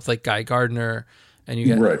developed like Guy Gardner and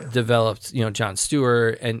you got developed, John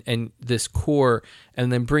Stewart and this core,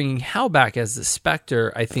 and then bringing Hal back as the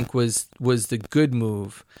Spectre, I think was the good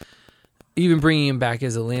move. Even bringing him back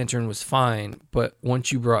as a Lantern was fine, but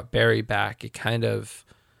once you brought Barry back, it kind of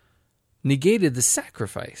negated the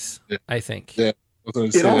sacrifice, I think. Yeah.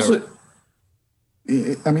 It also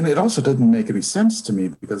doesn't make any sense to me,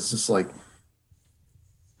 because it's just like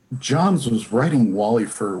Johns was writing Wally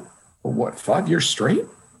for what, 5 years straight?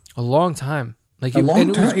 A long time. Like it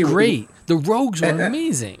was great. The Rogues were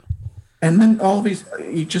amazing. And then all of these,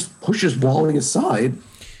 he just pushes Wally aside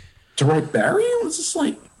to write Barry. It was just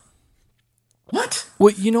like, what?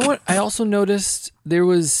 Well, you know what? I also noticed there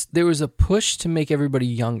was a push to make everybody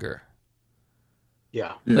younger.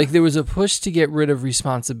 Yeah. Like there was a push to get rid of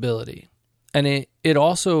responsibility. And it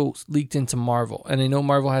also leaked into Marvel. And I know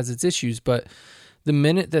Marvel has its issues, but the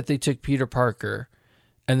minute that they took Peter Parker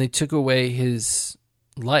and they took away his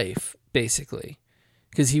life, basically,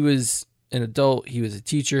 because he was an adult, he was a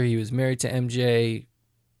teacher, he was married to MJ,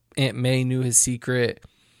 Aunt May knew his secret.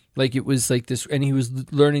 Like it was like this, and he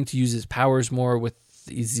was learning to use his powers more with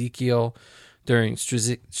Ezekiel during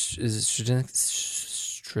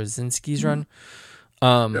Straczynski's run.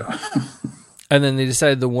 And then they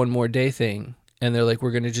decided the one more day thing, and they're like,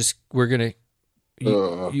 you can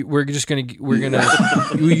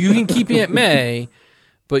keep Aunt May,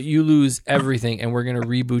 but you lose everything, and we're gonna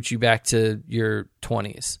reboot you back to your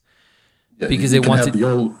 20s because they wanted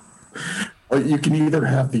or you can either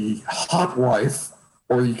have the hot wife,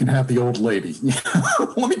 or you can have the old lady.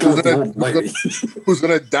 Let me go with the old lady. Who's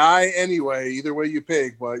going to die anyway, either way you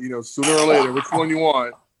pick, but, sooner or later, which one you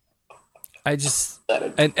want. I just,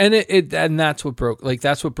 and that's what broke, like,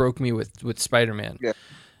 that's what broke me with Spider-Man. Yeah.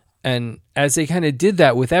 And as they kind of did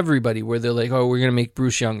that with everybody, where they're like, oh, we're going to make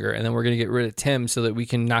Bruce younger, and then we're going to get rid of Tim so that we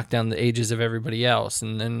can knock down the ages of everybody else.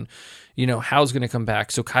 And then, Hal's going to come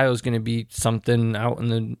back. So Kyle's going to be something out,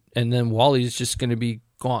 and then Wally's just going to be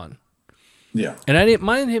gone. Yeah. And I didn't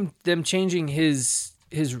mind them changing his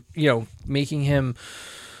making him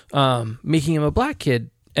a black kid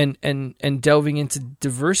and delving into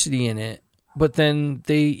diversity in it. But then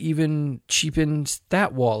they even cheapened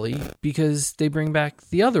that Wally because they bring back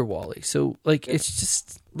the other Wally. So like it's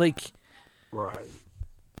just like right.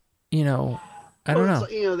 I don't know.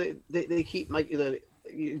 Like, they keep like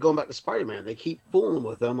going back to Spider-Man, they keep fooling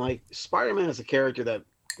with them. Like Spider-Man is a character that,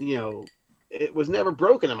 it was never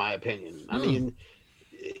broken, in my opinion. I mean,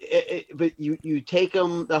 but you take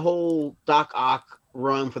him, the whole Doc Ock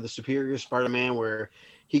run for the Superior Spider-Man, where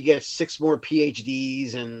he gets 6 more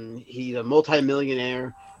PhDs and he's a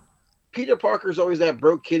multimillionaire. Peter Parker's always that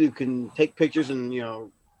broke kid who can take pictures and,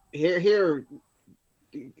 here's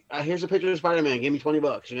a picture of Spider-Man. Give me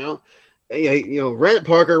 $20, rent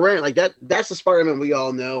Parker, rent. Like that's the Spider-Man we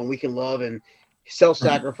all know and we can love and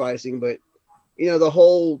self-sacrificing. But, the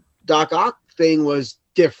whole Doc Ock thing was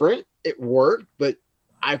different. It worked, but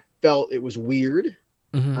I felt it was weird.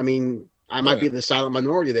 Mm-hmm. I mean, I might be the silent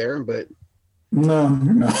minority there, but no,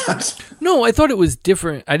 you're not. No, I thought it was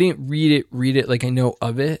different. I didn't read it like I know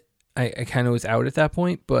of it. I kind of was out at that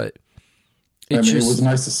point, but it was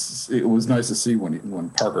nice to see when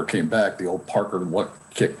Parker came back. The old Parker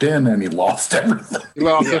kicked in and he lost everything.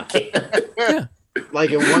 Yeah.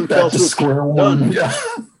 Like in one fell swoop. Square one. Yeah.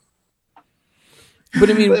 But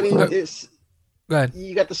I mean, it's go ahead.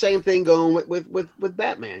 You got the same thing going with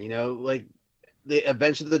Batman. Like the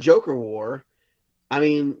events of the Joker War. I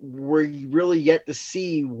mean, we're really yet to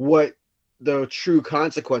see what the true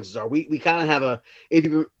consequences are. We kind of have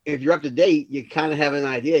if you're up to date, you kind of have an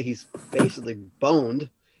idea. He's basically boned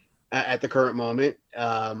at the current moment,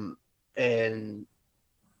 and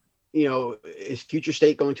is Future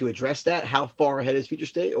State going to address that? How far ahead is Future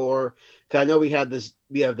State? Or cause I know we have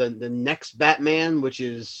the next Batman, which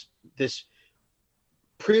is this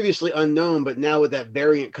previously unknown, but now with that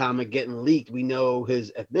variant comic getting leaked, we know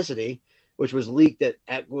his ethnicity, which was leaked at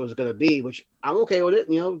what was going to be, which I'm okay with it.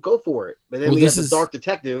 Go for it. But then we have the Dark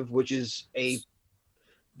Detective, which is a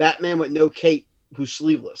Batman with no cape who's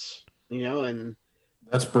sleeveless, and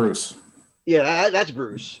That's Bruce. yeah, that's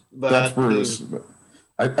Bruce. But That's Bruce.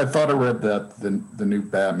 I thought I read that the new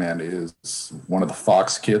Batman is one of the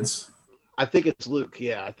Fox kids. I think it's Luke.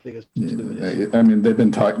 Yeah, I think it's. I mean,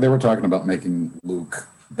 they were talking about making Luke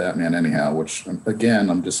Batman anyhow, which again,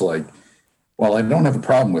 I'm just like, well, I don't have a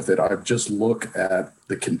problem with it. I just look at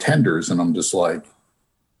the contenders and I'm just like,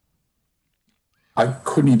 I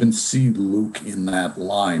couldn't even see Luke in that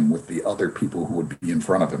line with the other people who would be in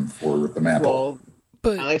front of him for the mantle. Well,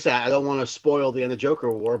 But like I said, I don't want to spoil the end of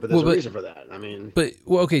Joker War, but there's a reason for that. I mean,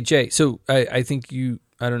 okay, Jay. So I think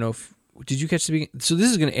I don't know if did you catch the beginning? So this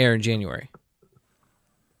is going to air in January.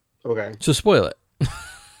 okay, So spoil it.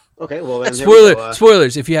 okay. Well, then here we go.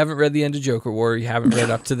 Spoilers. If you haven't read the end of Joker War, you haven't read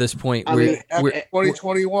up to this point. I mean,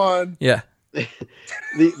 2021. Yeah.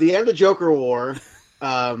 the end of Joker War.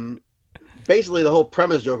 Basically, the whole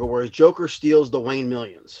premise of Joker War is Joker steals the Wayne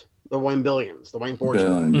millions, the Wayne billions, the Wayne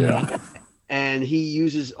fortune. Yeah. And he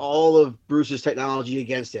uses all of Bruce's technology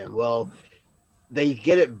against him. Well, they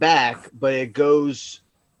get it back, but it goes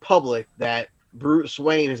public that Bruce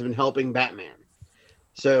Wayne has been helping Batman.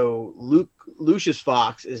 So Lucius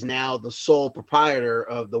Fox is now the sole proprietor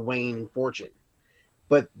of the Wayne fortune.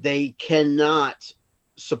 But they cannot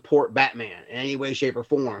support Batman in any way, shape, or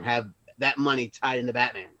form, have that money tied into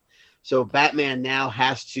Batman. So Batman now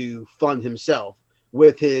has to fund himself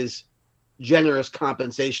with his generous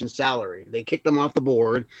compensation salary. They kicked him off the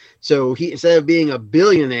board. So he, instead of being a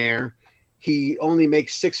billionaire, he only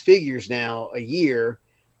makes six figures now a year.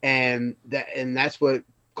 And that's what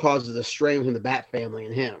causes the strain between the Bat family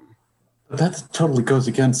and him. But that totally goes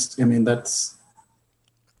against, I mean, that's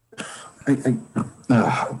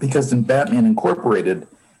because in Batman Incorporated,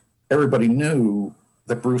 everybody knew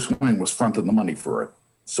that Bruce Wayne was fronting the money for it.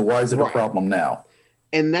 So why is it a problem now?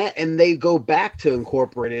 And they go back to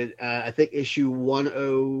Incorporated. I think issue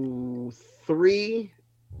 103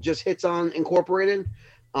 just hits on Incorporated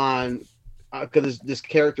on because this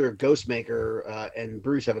character Ghostmaker and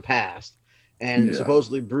Bruce have a past, and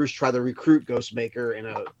supposedly Bruce tried to recruit Ghostmaker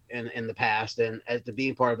in the past and as to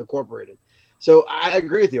being part of Incorporated. So I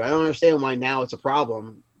agree with you. I don't understand why now it's a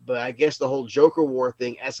problem, but I guess the whole Joker War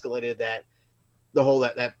thing escalated that. The whole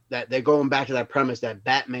that they're going back to that premise that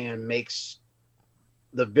Batman makes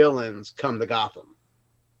the villains come to Gotham.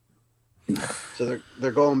 So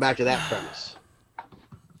they're going back to that premise.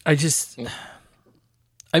 I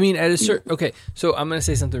mean, at a certain okay, so I'm going to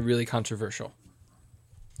say something really controversial.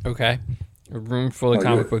 Okay, a room full of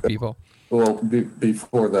comic book people. Well,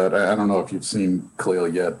 before that, I don't know if you've seen Cleo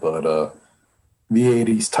yet, but the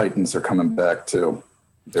 '80s Titans are coming back too.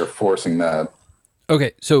 They're forcing that.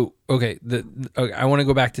 Okay, so I want to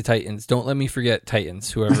go back to Titans. Don't let me forget Titans.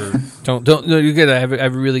 Whoever, don't. No, you're good. I have a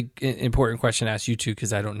really important question to ask you too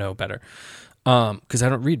because I don't know better. Because I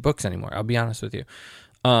don't read books anymore. I'll be honest with you.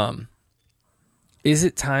 Is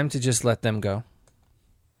it time to just let them go?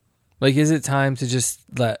 Like, is it time to just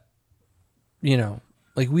let,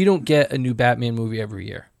 like we don't get a new Batman movie every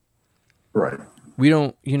year, right? We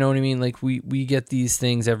don't, you know what I mean? Like we get these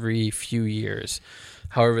things every few years,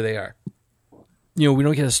 however they are. We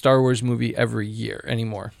don't get a Star Wars movie every year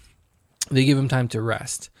anymore. They give them time to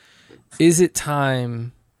rest. Is it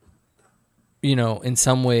time, in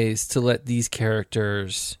some ways to let these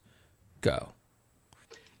characters go?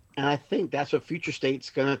 And I think that's what Future State's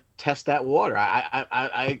going to test that water.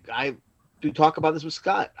 I do talk about this with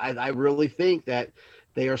Scott. I really think that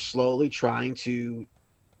they are slowly trying to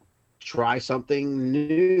try something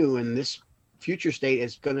new, and this Future State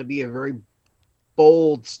is going to be a very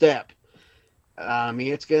bold step. I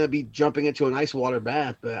mean, it's going to be jumping into an ice water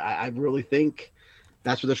bath, but I really think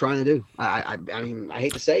that's what they're trying to do. I mean, I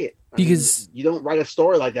hate to say it. Because you don't write a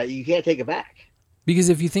story like that, you can't take it back. Because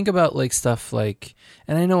if you think about like stuff like,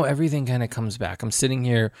 and I know everything kind of comes back. I'm sitting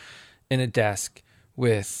here in a desk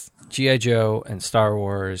with G.I. Joe and Star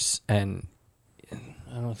Wars, and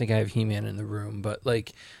I don't think I have He-Man in the room, but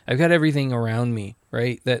like I've got everything around me,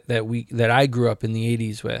 right? That I grew up in the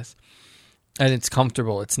 80s with, and it's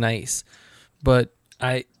comfortable, it's nice. But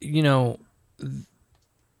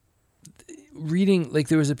reading, like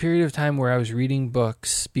there was a period of time where I was reading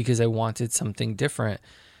books because I wanted something different.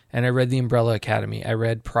 And I read The Umbrella Academy. I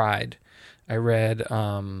read Pride. I read,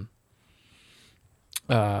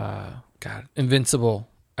 Invincible.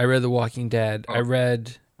 I read The Walking Dead.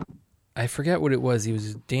 I forget what it was. He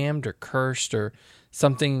was damned or cursed or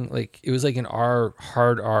something like, it was like an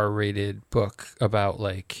hard R rated book about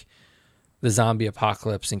like the zombie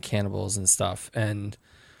apocalypse and cannibals and stuff. And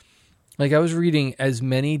like I was reading as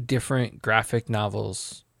many different graphic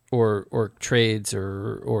novels or trades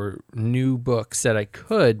or new books that I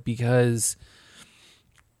could, because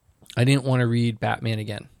I didn't want to read Batman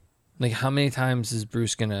again. Like, how many times is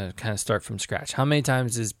Bruce going to kind of start from scratch? How many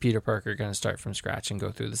times is Peter Parker going to start from scratch and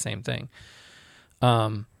go through the same thing?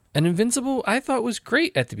 And Invincible, I thought, was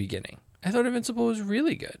great at the beginning. I thought Invincible was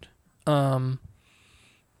really good.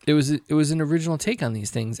 It was an original take on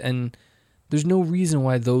these things, and there's no reason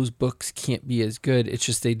why those books can't be as good. It's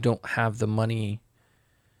just they don't have the money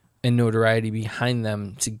and notoriety behind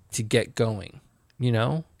them to get going, you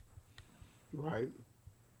know? Right.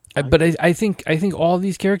 But I think all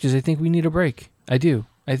these characters, I think we need a break. I do.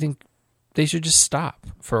 I think they should just stop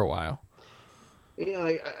for a while. Yeah,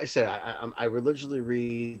 like I said, I religiously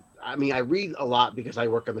read. I mean, I read a lot because I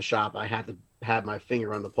work in the shop. I have to have my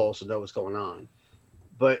finger on the pulse to know what's going on.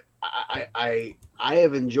 But I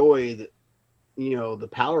have enjoyed, you know, the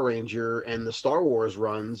Power Ranger and the Star Wars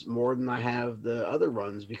runs more than I have the other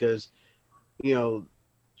runs, because, you know,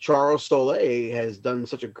 Charles Soule has done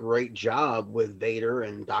such a great job with Vader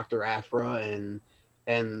and Dr. Aphra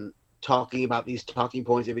and talking about these talking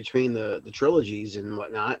points in between the trilogies and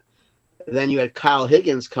whatnot. Then you had Kyle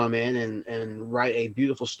Higgins come in and write a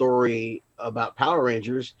beautiful story about Power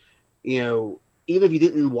Rangers. You know, even if you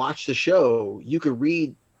didn't watch the show, you could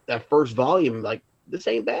read that first volume like, this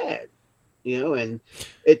ain't bad, you know, and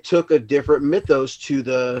it took a different mythos to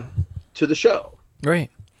the show. Right.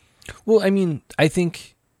 Well, I mean, I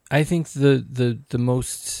think the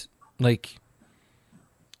most like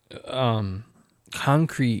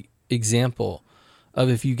concrete example of,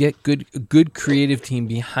 if you get a good creative team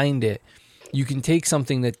behind it, you can take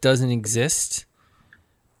something that doesn't exist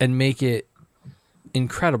and make it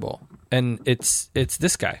incredible. And it's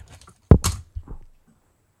this guy.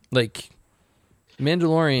 Like,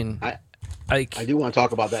 Mandalorian. I do want to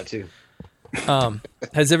talk about that too.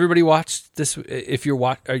 Has everybody watched this? If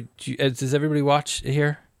you're does everybody watch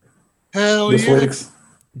here? Hell This yeah. week's?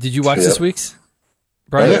 Did you watch Yeah. this week's?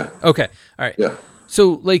 Brian? Yeah. Okay. All right. Yeah.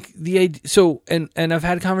 So, like, and I've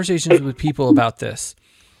had conversations with people about this.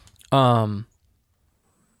 I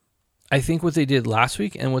think what they did last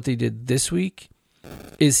week and what they did this week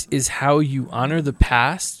is how you honor the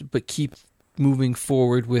past but keep moving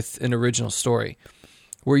forward with an original story.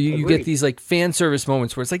 Where you get these like fan service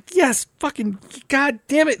moments where it's like, yes, fucking god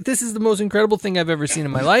damn it, this is the most incredible thing I've ever seen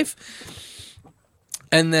in my life.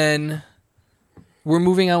 And then we're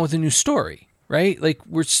moving on with a new story, right? Like,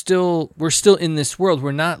 we're still in this world.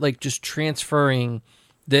 We're not like just transferring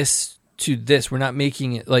this to this. We're not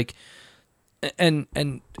making it like, and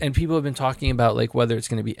people have been talking about like whether it's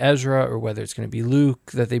going to be Ezra or whether it's going to be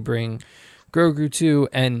Luke that they bring Grogu to.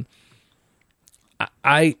 And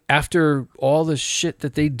I, after all the shit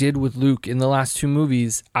that they did with Luke in the last two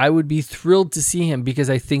movies, I would be thrilled to see him, because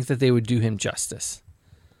I think that they would do him justice.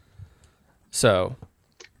 So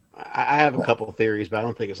I have a couple of theories, but I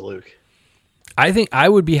don't think it's Luke. I think I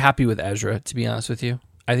would be happy with Ezra, to be honest with you.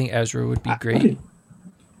 I think Ezra would be great.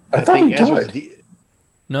 I thought he died.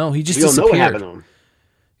 No, he just We don't know what disappeared. happened to him.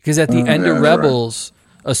 Because at the end yeah, of you're Rebels,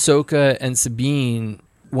 Ahsoka and Sabine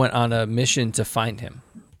went on a mission to find him.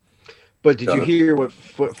 But did you hear what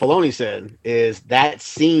Filoni said? Is that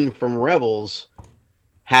scene from Rebels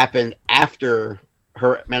happened after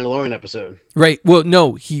her Mandalorian episode? Right. Well,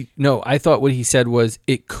 no. I thought what he said was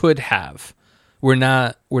it could have. We're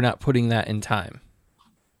not putting that in time.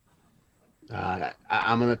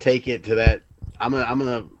 I'm gonna take it to that. I'm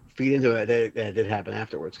gonna feed into it that it did happen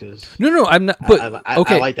afterwards, because No, I'm not. But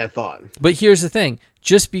okay. I like that thought. But here's the thing: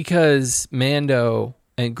 just because Mando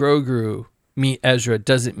and Grogu meet Ezra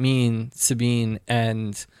doesn't mean Sabine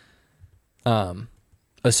and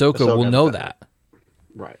Ahsoka will know that.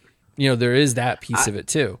 Right. You know, there is that piece of it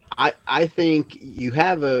too. I think you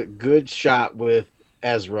have a good shot with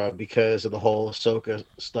Ezra because of the whole Ahsoka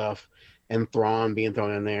stuff and Thrawn being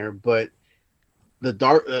thrown in there, but the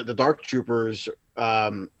Dark Troopers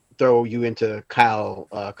throw you into Kyle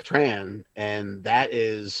Katarn, and that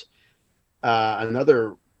is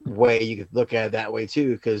another way you could look at it that way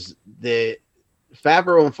too, because the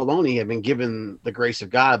Favreau and Filoni have been given the grace of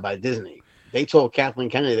God by Disney. They told Kathleen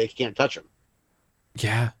Kennedy they can't touch them.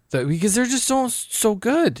 Yeah, because they're just so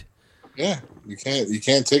good. Yeah, you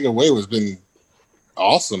can't take away what's been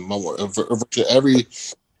awesome. Every,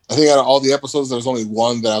 I think out of all the episodes, there was only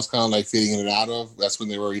one that I was kind of like fading in and out of. That's when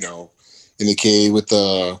they were, in the cave with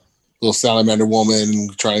the little salamander woman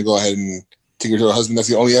trying to go ahead and take her to her husband. That's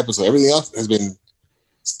the only episode. Everything else has been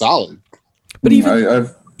solid. But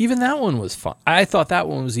even that one was fun. I thought that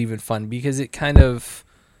one was even fun because it kind of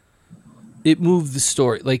moved the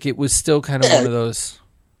story. Like, it was still kind of one of those.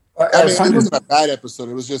 I mean, it wasn't a bad episode.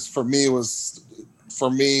 It was just, for me, it was for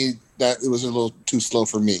me, that it was a little too slow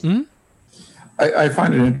for me. Mm-hmm. I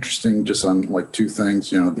find it interesting just on like two things.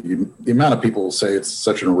 The amount of people say it's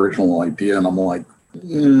such an original idea, and I'm like,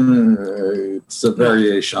 it's a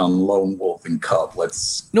variation on Lone Wolf and Cub.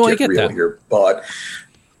 Let's get real here. But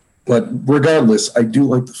regardless, I do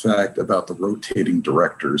like the fact about the rotating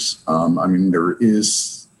directors. There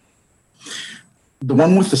is the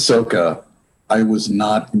one with Ahsoka. I was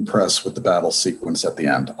not impressed with the battle sequence at the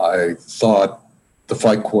end. I thought the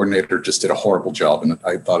fight coordinator just did a horrible job, and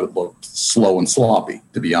I thought it looked slow and sloppy,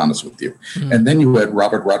 to be honest with you. Mm-hmm. And then you had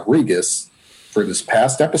Robert Rodriguez for this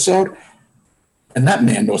past episode, and that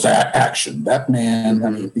man knows action. That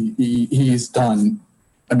man, he's done.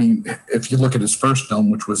 If you look at his first film,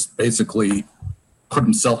 which was basically put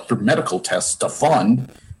himself through medical tests to fund,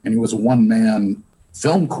 and he was a one-man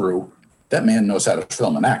film crew, that man knows how to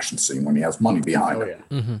film an action scene when he has money behind it.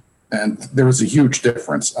 Yeah. Mm-hmm. And there was a huge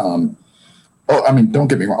difference. Don't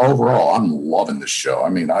get me wrong. Overall, I'm loving this show.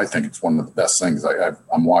 I think it's one of the best things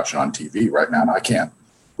I'm watching on TV right now, and I can't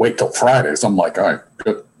wait till Fridays. I'm like, all right,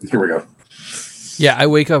 good. Here we go. Yeah, I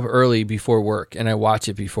wake up early before work, and I watch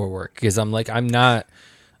it before work because I'm like, I'm not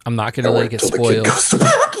going to let it get spoiled.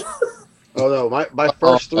 Oh no, my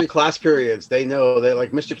first 3 class periods, they know they're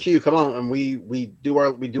like, Mr. Q, come on, and we do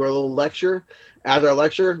our little lecture. After our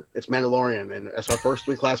lecture, it's Mandalorian, and that's our first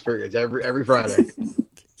 3 class periods every Friday.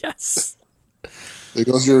 Yes. There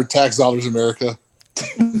goes your tax dollars, America.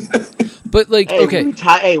 But like,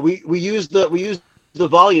 okay, we use the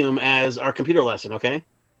volume as our computer lesson. Okay.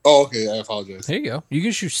 Oh, okay. I apologize. There you go. You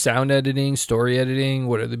can choose sound editing, story editing.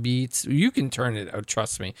 What are the beats? You can turn it out.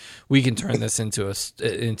 Trust me. We can turn this into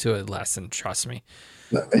a lesson. Trust me.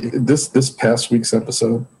 This past week's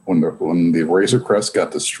episode, when the Razor Crest got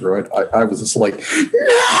destroyed, I was just like, no!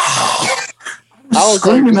 I was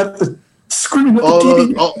screaming at the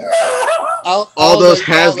TV. All those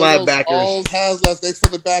HasLab backers. All HasLab. Thanks for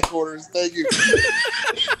the back orders. Thank you.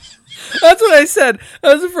 That's what I said.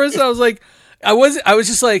 That was the first time I was like, I was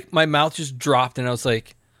just like, my mouth just dropped, and I was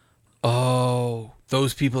like, oh,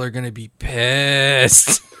 those people are going to be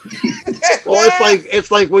pissed. Well,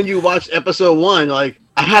 it's like when you watch episode 1, like,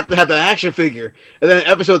 I have to have the action figure. And then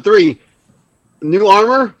episode 3, new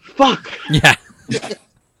armor? Fuck. Yeah.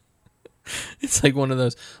 It's like one of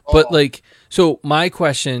those. But like, so my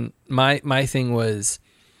question, my thing was,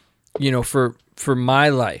 for my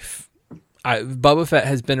life, Boba Fett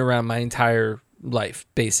has been around my entire life,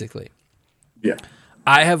 basically. Yeah.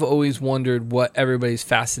 I have always wondered what everybody's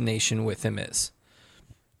fascination with him is.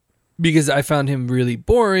 Because I found him really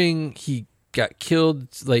boring. He got killed,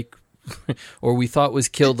 like, or we thought was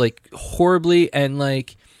killed, like, horribly. And,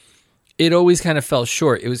 like, it always kind of fell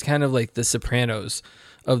short. It was kind of like The Sopranos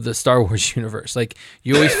of the Star Wars universe. Like,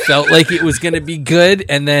 you always felt like it was going to be good.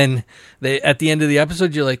 And then at the end of the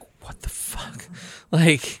episode, you're like, what the fuck?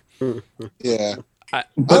 Like, yeah.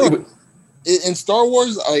 In Star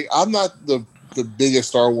Wars, I'm not the biggest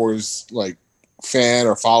Star Wars like fan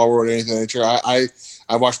or follower or anything like that.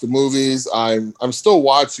 I watched the movies. I'm still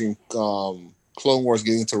watching Clone Wars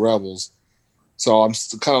getting into Rebels, so I'm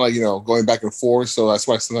kind of like going back and forth. So that's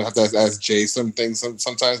why I sometimes have to ask Jay some things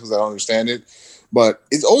sometimes because I don't understand it. But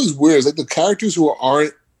it's always weird. It's like the characters who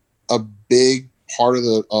aren't a big part of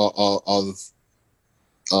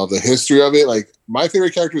the history of it. Like my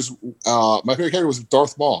favorite character was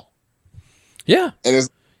Darth Maul. Yeah, and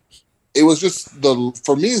it was just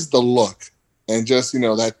for me it's the look and just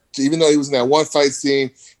that even though he was in that one fight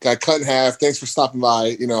scene, got cut in half. Thanks for stopping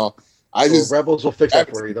by. Rebels will fix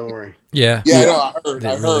that for you. Don't worry. Yeah. No, I heard.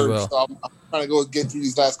 Really so I'm trying to go get through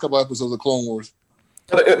these last couple episodes of Clone Wars.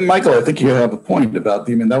 Michael, I think you have a point about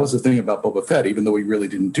that was the thing about Boba Fett. Even though he really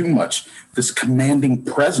didn't do much, this commanding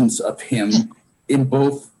presence of him in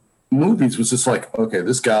both movies was just like, okay,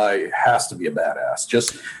 this guy has to be a badass.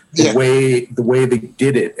 Just the way they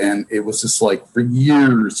did it, and it was just like for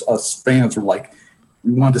years, us fans were like,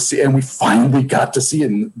 we wanted to see, and we finally got to see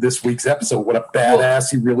in this week's episode what a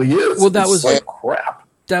badass he really is. Well, that was like crap.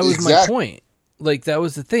 That was my point. Like that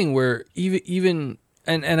was the thing where even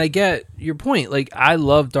and I get your point. Like I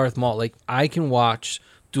love Darth Maul. Like I can watch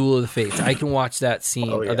Duel of the Fates. I can watch that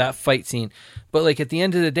scene or that fight scene. But like at the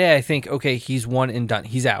end of the day, I think, okay, he's one and done.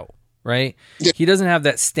 He's out. Right? Yeah. He doesn't have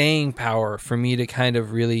that staying power for me to kind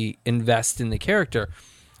of really invest in the character.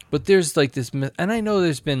 But there's like this, and I know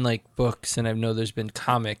there's been like books, and I know there's been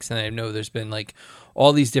comics, and I know there's been like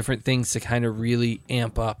all these different things to kind of really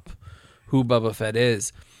amp up who Boba Fett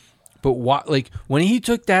is. But what, like when he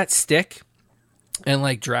took that stick and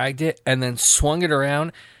like dragged it and then swung it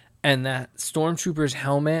around, and that stormtrooper's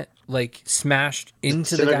helmet like smashed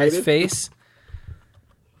into the guy's face.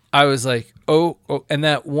 I was like, oh, and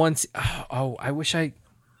that once, I wish I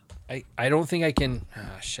don't think I can.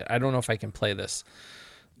 Shit, I don't know if I can play this.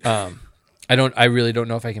 I really don't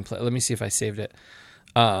know if I can play. Let me see if I saved it.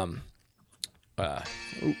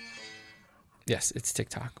 Yes, it's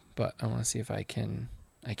TikTok, but I want to see if I can.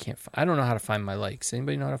 I can't. I don't know how to find my likes.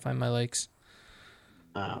 Anybody know how to find my likes?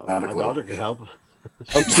 My daughter could help.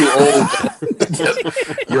 I'm too old.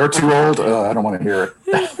 You're too old. I don't want to hear it.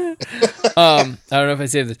 I don't know if I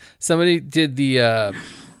saved this. Somebody did the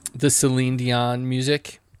Celine Dion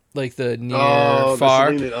music, like the near far,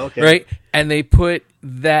 okay. right? And they put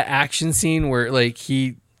that action scene where like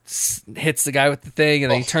he hits the guy with the thing,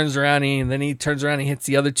 and then he turns around, and then he turns around and hits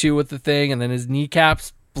the other two with the thing, and then his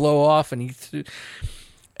kneecaps blow off, and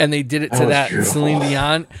and they did it to that beautiful. Celine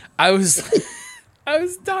Dion. I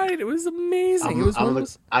was dying. It was amazing.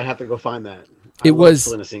 I have to go find that. It was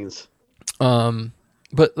Selena scenes.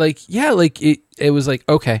 But like, yeah, like it was like,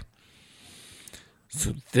 okay,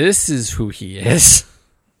 so this is who he is.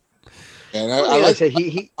 And I like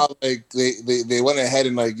how like they went ahead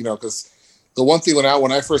and like, you know, because the one thing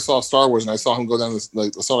when I first saw Star Wars and I saw him go down this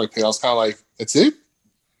like the Sarlacc pit, I was kind of like, that's it.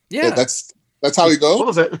 Yeah, that's how he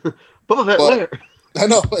goes. Boba Fett later. I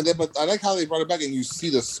know, but I like how they brought it back and you see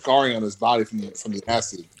the scarring on his body from the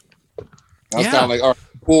acid. I was kind of like, all right,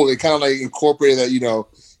 cool. They kind of like incorporated that, you know,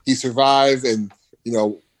 he survived and, you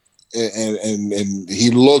know, and he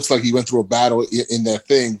looks like he went through a battle in that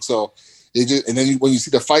thing. So it just, and then when you see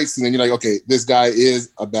the fight scene, then you're like, okay, this guy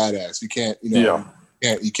is a badass. You can't, you know,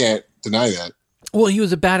 you can't deny that. Well, he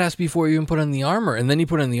was a badass before he even put on the armor, and then he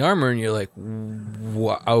put on the armor, and you're like,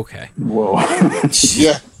 what? Okay. Whoa.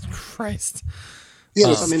 Yeah. Christ.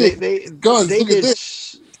 Yeah, I mean, they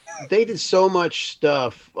did so much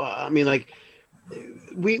stuff. I mean, like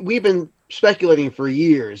we've been speculating for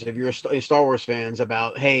years. If you're a Star Wars fans,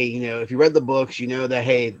 about hey, you know, if you read the books, you know that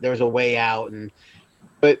hey, there's a way out.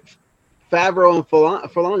 But Favreau and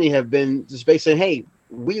Filoni have been just basically saying, hey,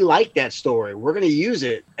 we like that story. We're going to use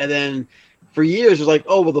it. And then for years, it's like,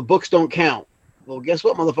 oh, well, the books don't count. Well, guess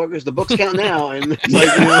what, motherfuckers? The books count now. And it's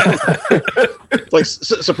like, you know, it's like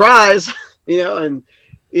surprise. You know, and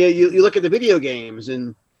you look at the video games,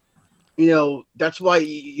 and you know that's why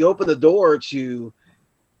you open the door to,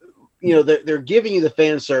 you know, they're giving you the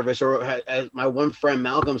fan service, or as my one friend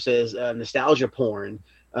Malcolm says, nostalgia porn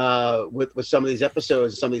with some of these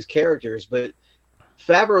episodes, some of these characters. But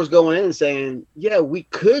Favreau's going in and saying, yeah, we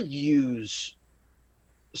could use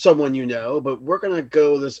someone, you know, but we're gonna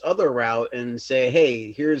go this other route and say,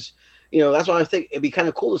 hey, here's. You know, that's why I think it'd be kind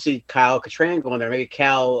of cool to see Kyle Katarn go in there. Maybe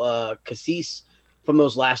Cal Cassis from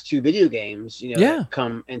those last two video games, you know,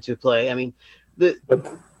 come into play. I mean, but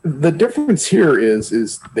the difference here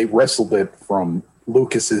is they wrestled it from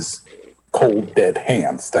Lucas's cold, dead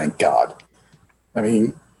hands. Thank God. I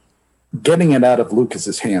mean, getting it out of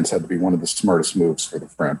Lucas's hands had to be one of the smartest moves for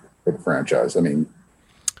the franchise. I mean,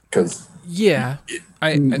 because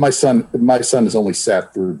my son has only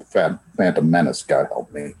sat through the Phantom Menace. God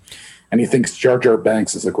help me. And he thinks Jar Jar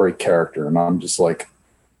Banks is a great character, and I'm just like,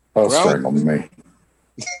 strangle me.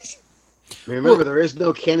 Remember, there is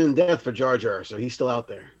no canon death for Jar Jar, so he's still out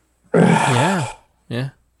there. yeah,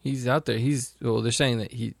 he's out there. They're saying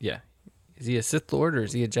that is he a Sith Lord or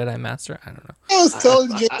is he a Jedi Master? I don't know. I was telling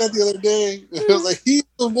Jay that the other day. I was like, he's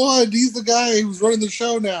the one. He's the guy who's running the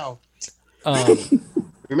show now.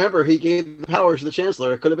 Remember, he gave the powers to the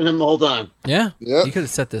Chancellor. It could have been him the whole time. Yeah. He could have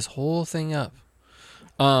set this whole thing up.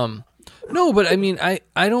 No, but I mean, I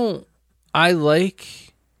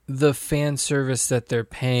like the fan service that they're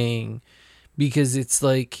paying, because it's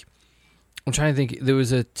like, I'm trying to think, there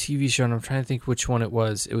was a TV show and I'm trying to think which one it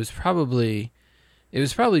was. It was probably like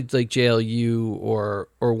JLU or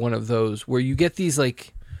one of those where you get these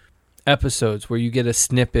like episodes where you get a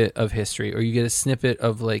snippet of history, or you get a snippet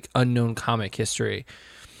of like unknown comic history,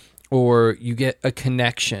 or you get a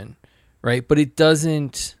connection, right? But it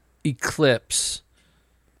doesn't eclipse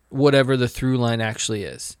whatever the through line actually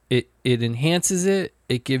is. It enhances it.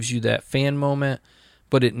 It gives you that fan moment,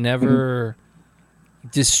 but it never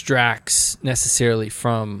distracts necessarily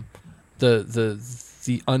from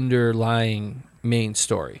the underlying main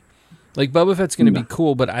story. Like, Boba Fett's going to be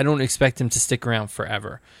cool, but I don't expect him to stick around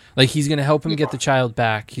forever. Like, he's going to help him get the child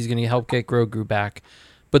back. He's going to help get Grogu back,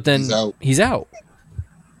 but then he's out.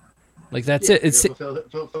 Like, that's it. It's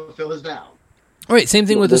fulfill his vow. All right, same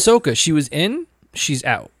thing with Ahsoka. She was in, she's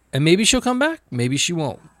out. And maybe she'll come back, maybe she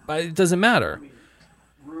won't. But it doesn't matter.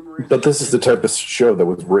 But this is the type of show that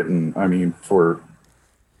was written, I mean, for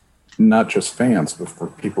not just fans, but for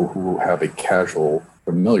people who have a casual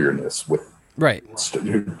familiarness with, right?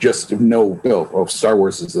 Who just know, Star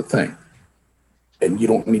Wars is a thing. and you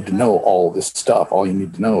don't need to know all this stuff. All you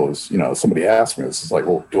need to know is, somebody asked me, this is like,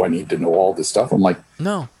 well, do I need to know all this stuff? I'm like,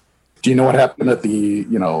 no. Do you know what happened at the,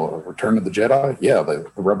 Return of the Jedi? Yeah, the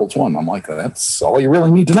Rebels won. I'm like, that's all you really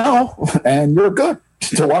need to know, and you're good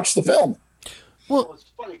to watch the film. Well, it's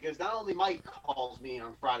funny because not only Mike calls me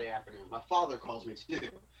on Friday afternoon, my father calls me too.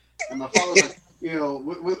 And my father's like,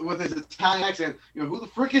 with his Italian accent, who the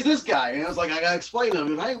frick is this guy? And I was like, I gotta explain to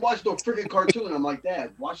him. I ain't watched no freaking cartoon. I'm like, Dad,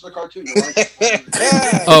 watch the cartoon.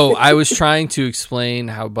 Oh, I was trying to explain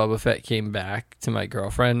how Boba Fett came back to my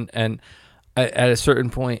girlfriend, and at a certain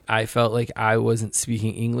point, I felt like I wasn't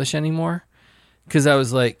speaking English anymore. Because I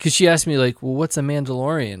was like, because she asked me, like, well, what's a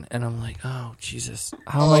Mandalorian? And I'm like, oh, Jesus.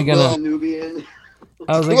 How am I going to... Nubian.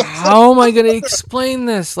 I was like, how am I going to explain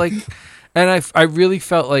this? Like, and I really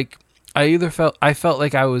felt like, I felt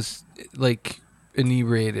like I was, like,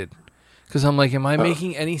 inebriated. Because I'm like, am I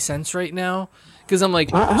making any sense right now? Because I'm like,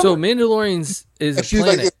 so Mandalorians is a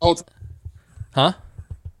planet. Like, huh?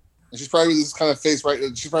 And she's probably this kind of face,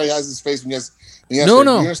 right? She probably has this face when you ask.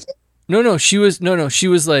 No. She was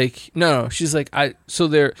like, no. She's like,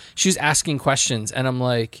 she's asking questions, and I'm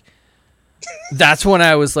like, that's when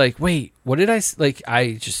I was like, wait, what did I like?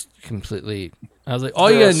 I just completely. I was like, all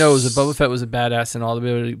you gotta know is that Boba Fett was a badass, and all the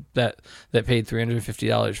people that paid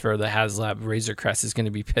 $350 for the HasLab Razor Crest is going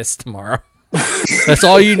to be pissed tomorrow. That's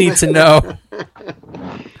all you need to know.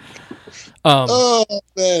 Oh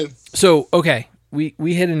man. So okay. We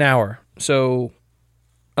hit an hour, so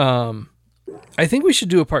I think we should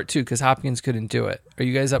do a part 2 because Hopkins couldn't do it. Are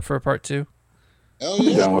you guys up for a part 2? Oh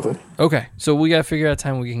yeah, down with it. Okay, so we gotta figure out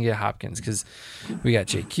time we can get Hopkins because we got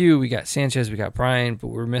JQ, we got Sanchez, we got Brian, but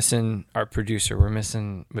we're missing our producer. We're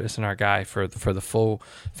missing our guy for the full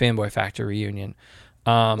Fanboy Factor reunion.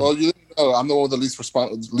 Well, I'm the one with the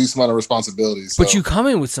least amount of responsibilities. So. But you come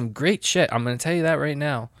in with some great shit. I'm gonna tell you that right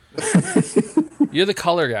now. You're the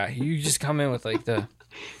color guy. You just come in with like the,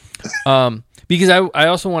 because I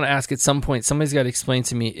also want to ask at some point, somebody's got to explain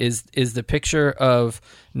to me, is the picture of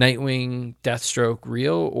Nightwing Deathstroke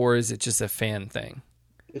real, or is it just a fan thing?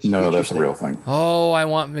 No, that's a real thing. Oh, I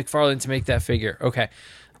want McFarlane to make that figure. Okay.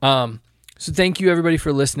 So thank you everybody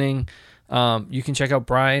for listening. You can check out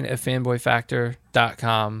Brian at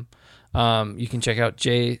fanboyfactor.com. You can check out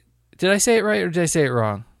Jay. Did I say it right or did I say it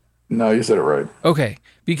wrong? No, you said it right. Okay.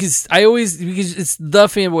 Because it's the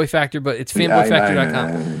Fanboy Factor, but it's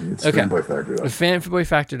fanboyfactor.com. It's okay. fanboyfactor.com.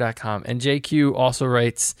 Fanboyfactor.com. And JQ also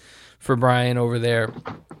writes for Brian over there.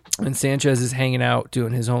 And Sanchez is hanging out,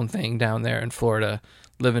 doing his own thing down there in Florida,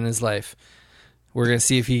 living his life. We're going to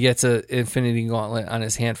see if he gets an Infinity Gauntlet on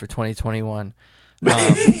his hand for 2021.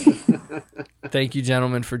 Thank you,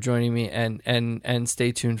 gentlemen, for joining me, and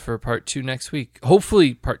stay tuned for part 2 next week.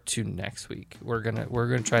 Hopefully, part 2 next week. We're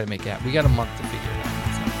gonna try to make it happen. We got a month to figure it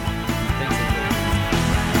out. So, thanks, everybody.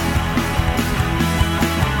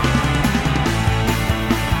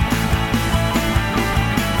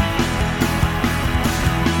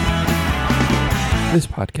 This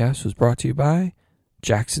podcast was brought to you by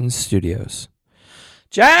Jackson Studios.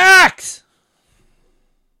 Jax!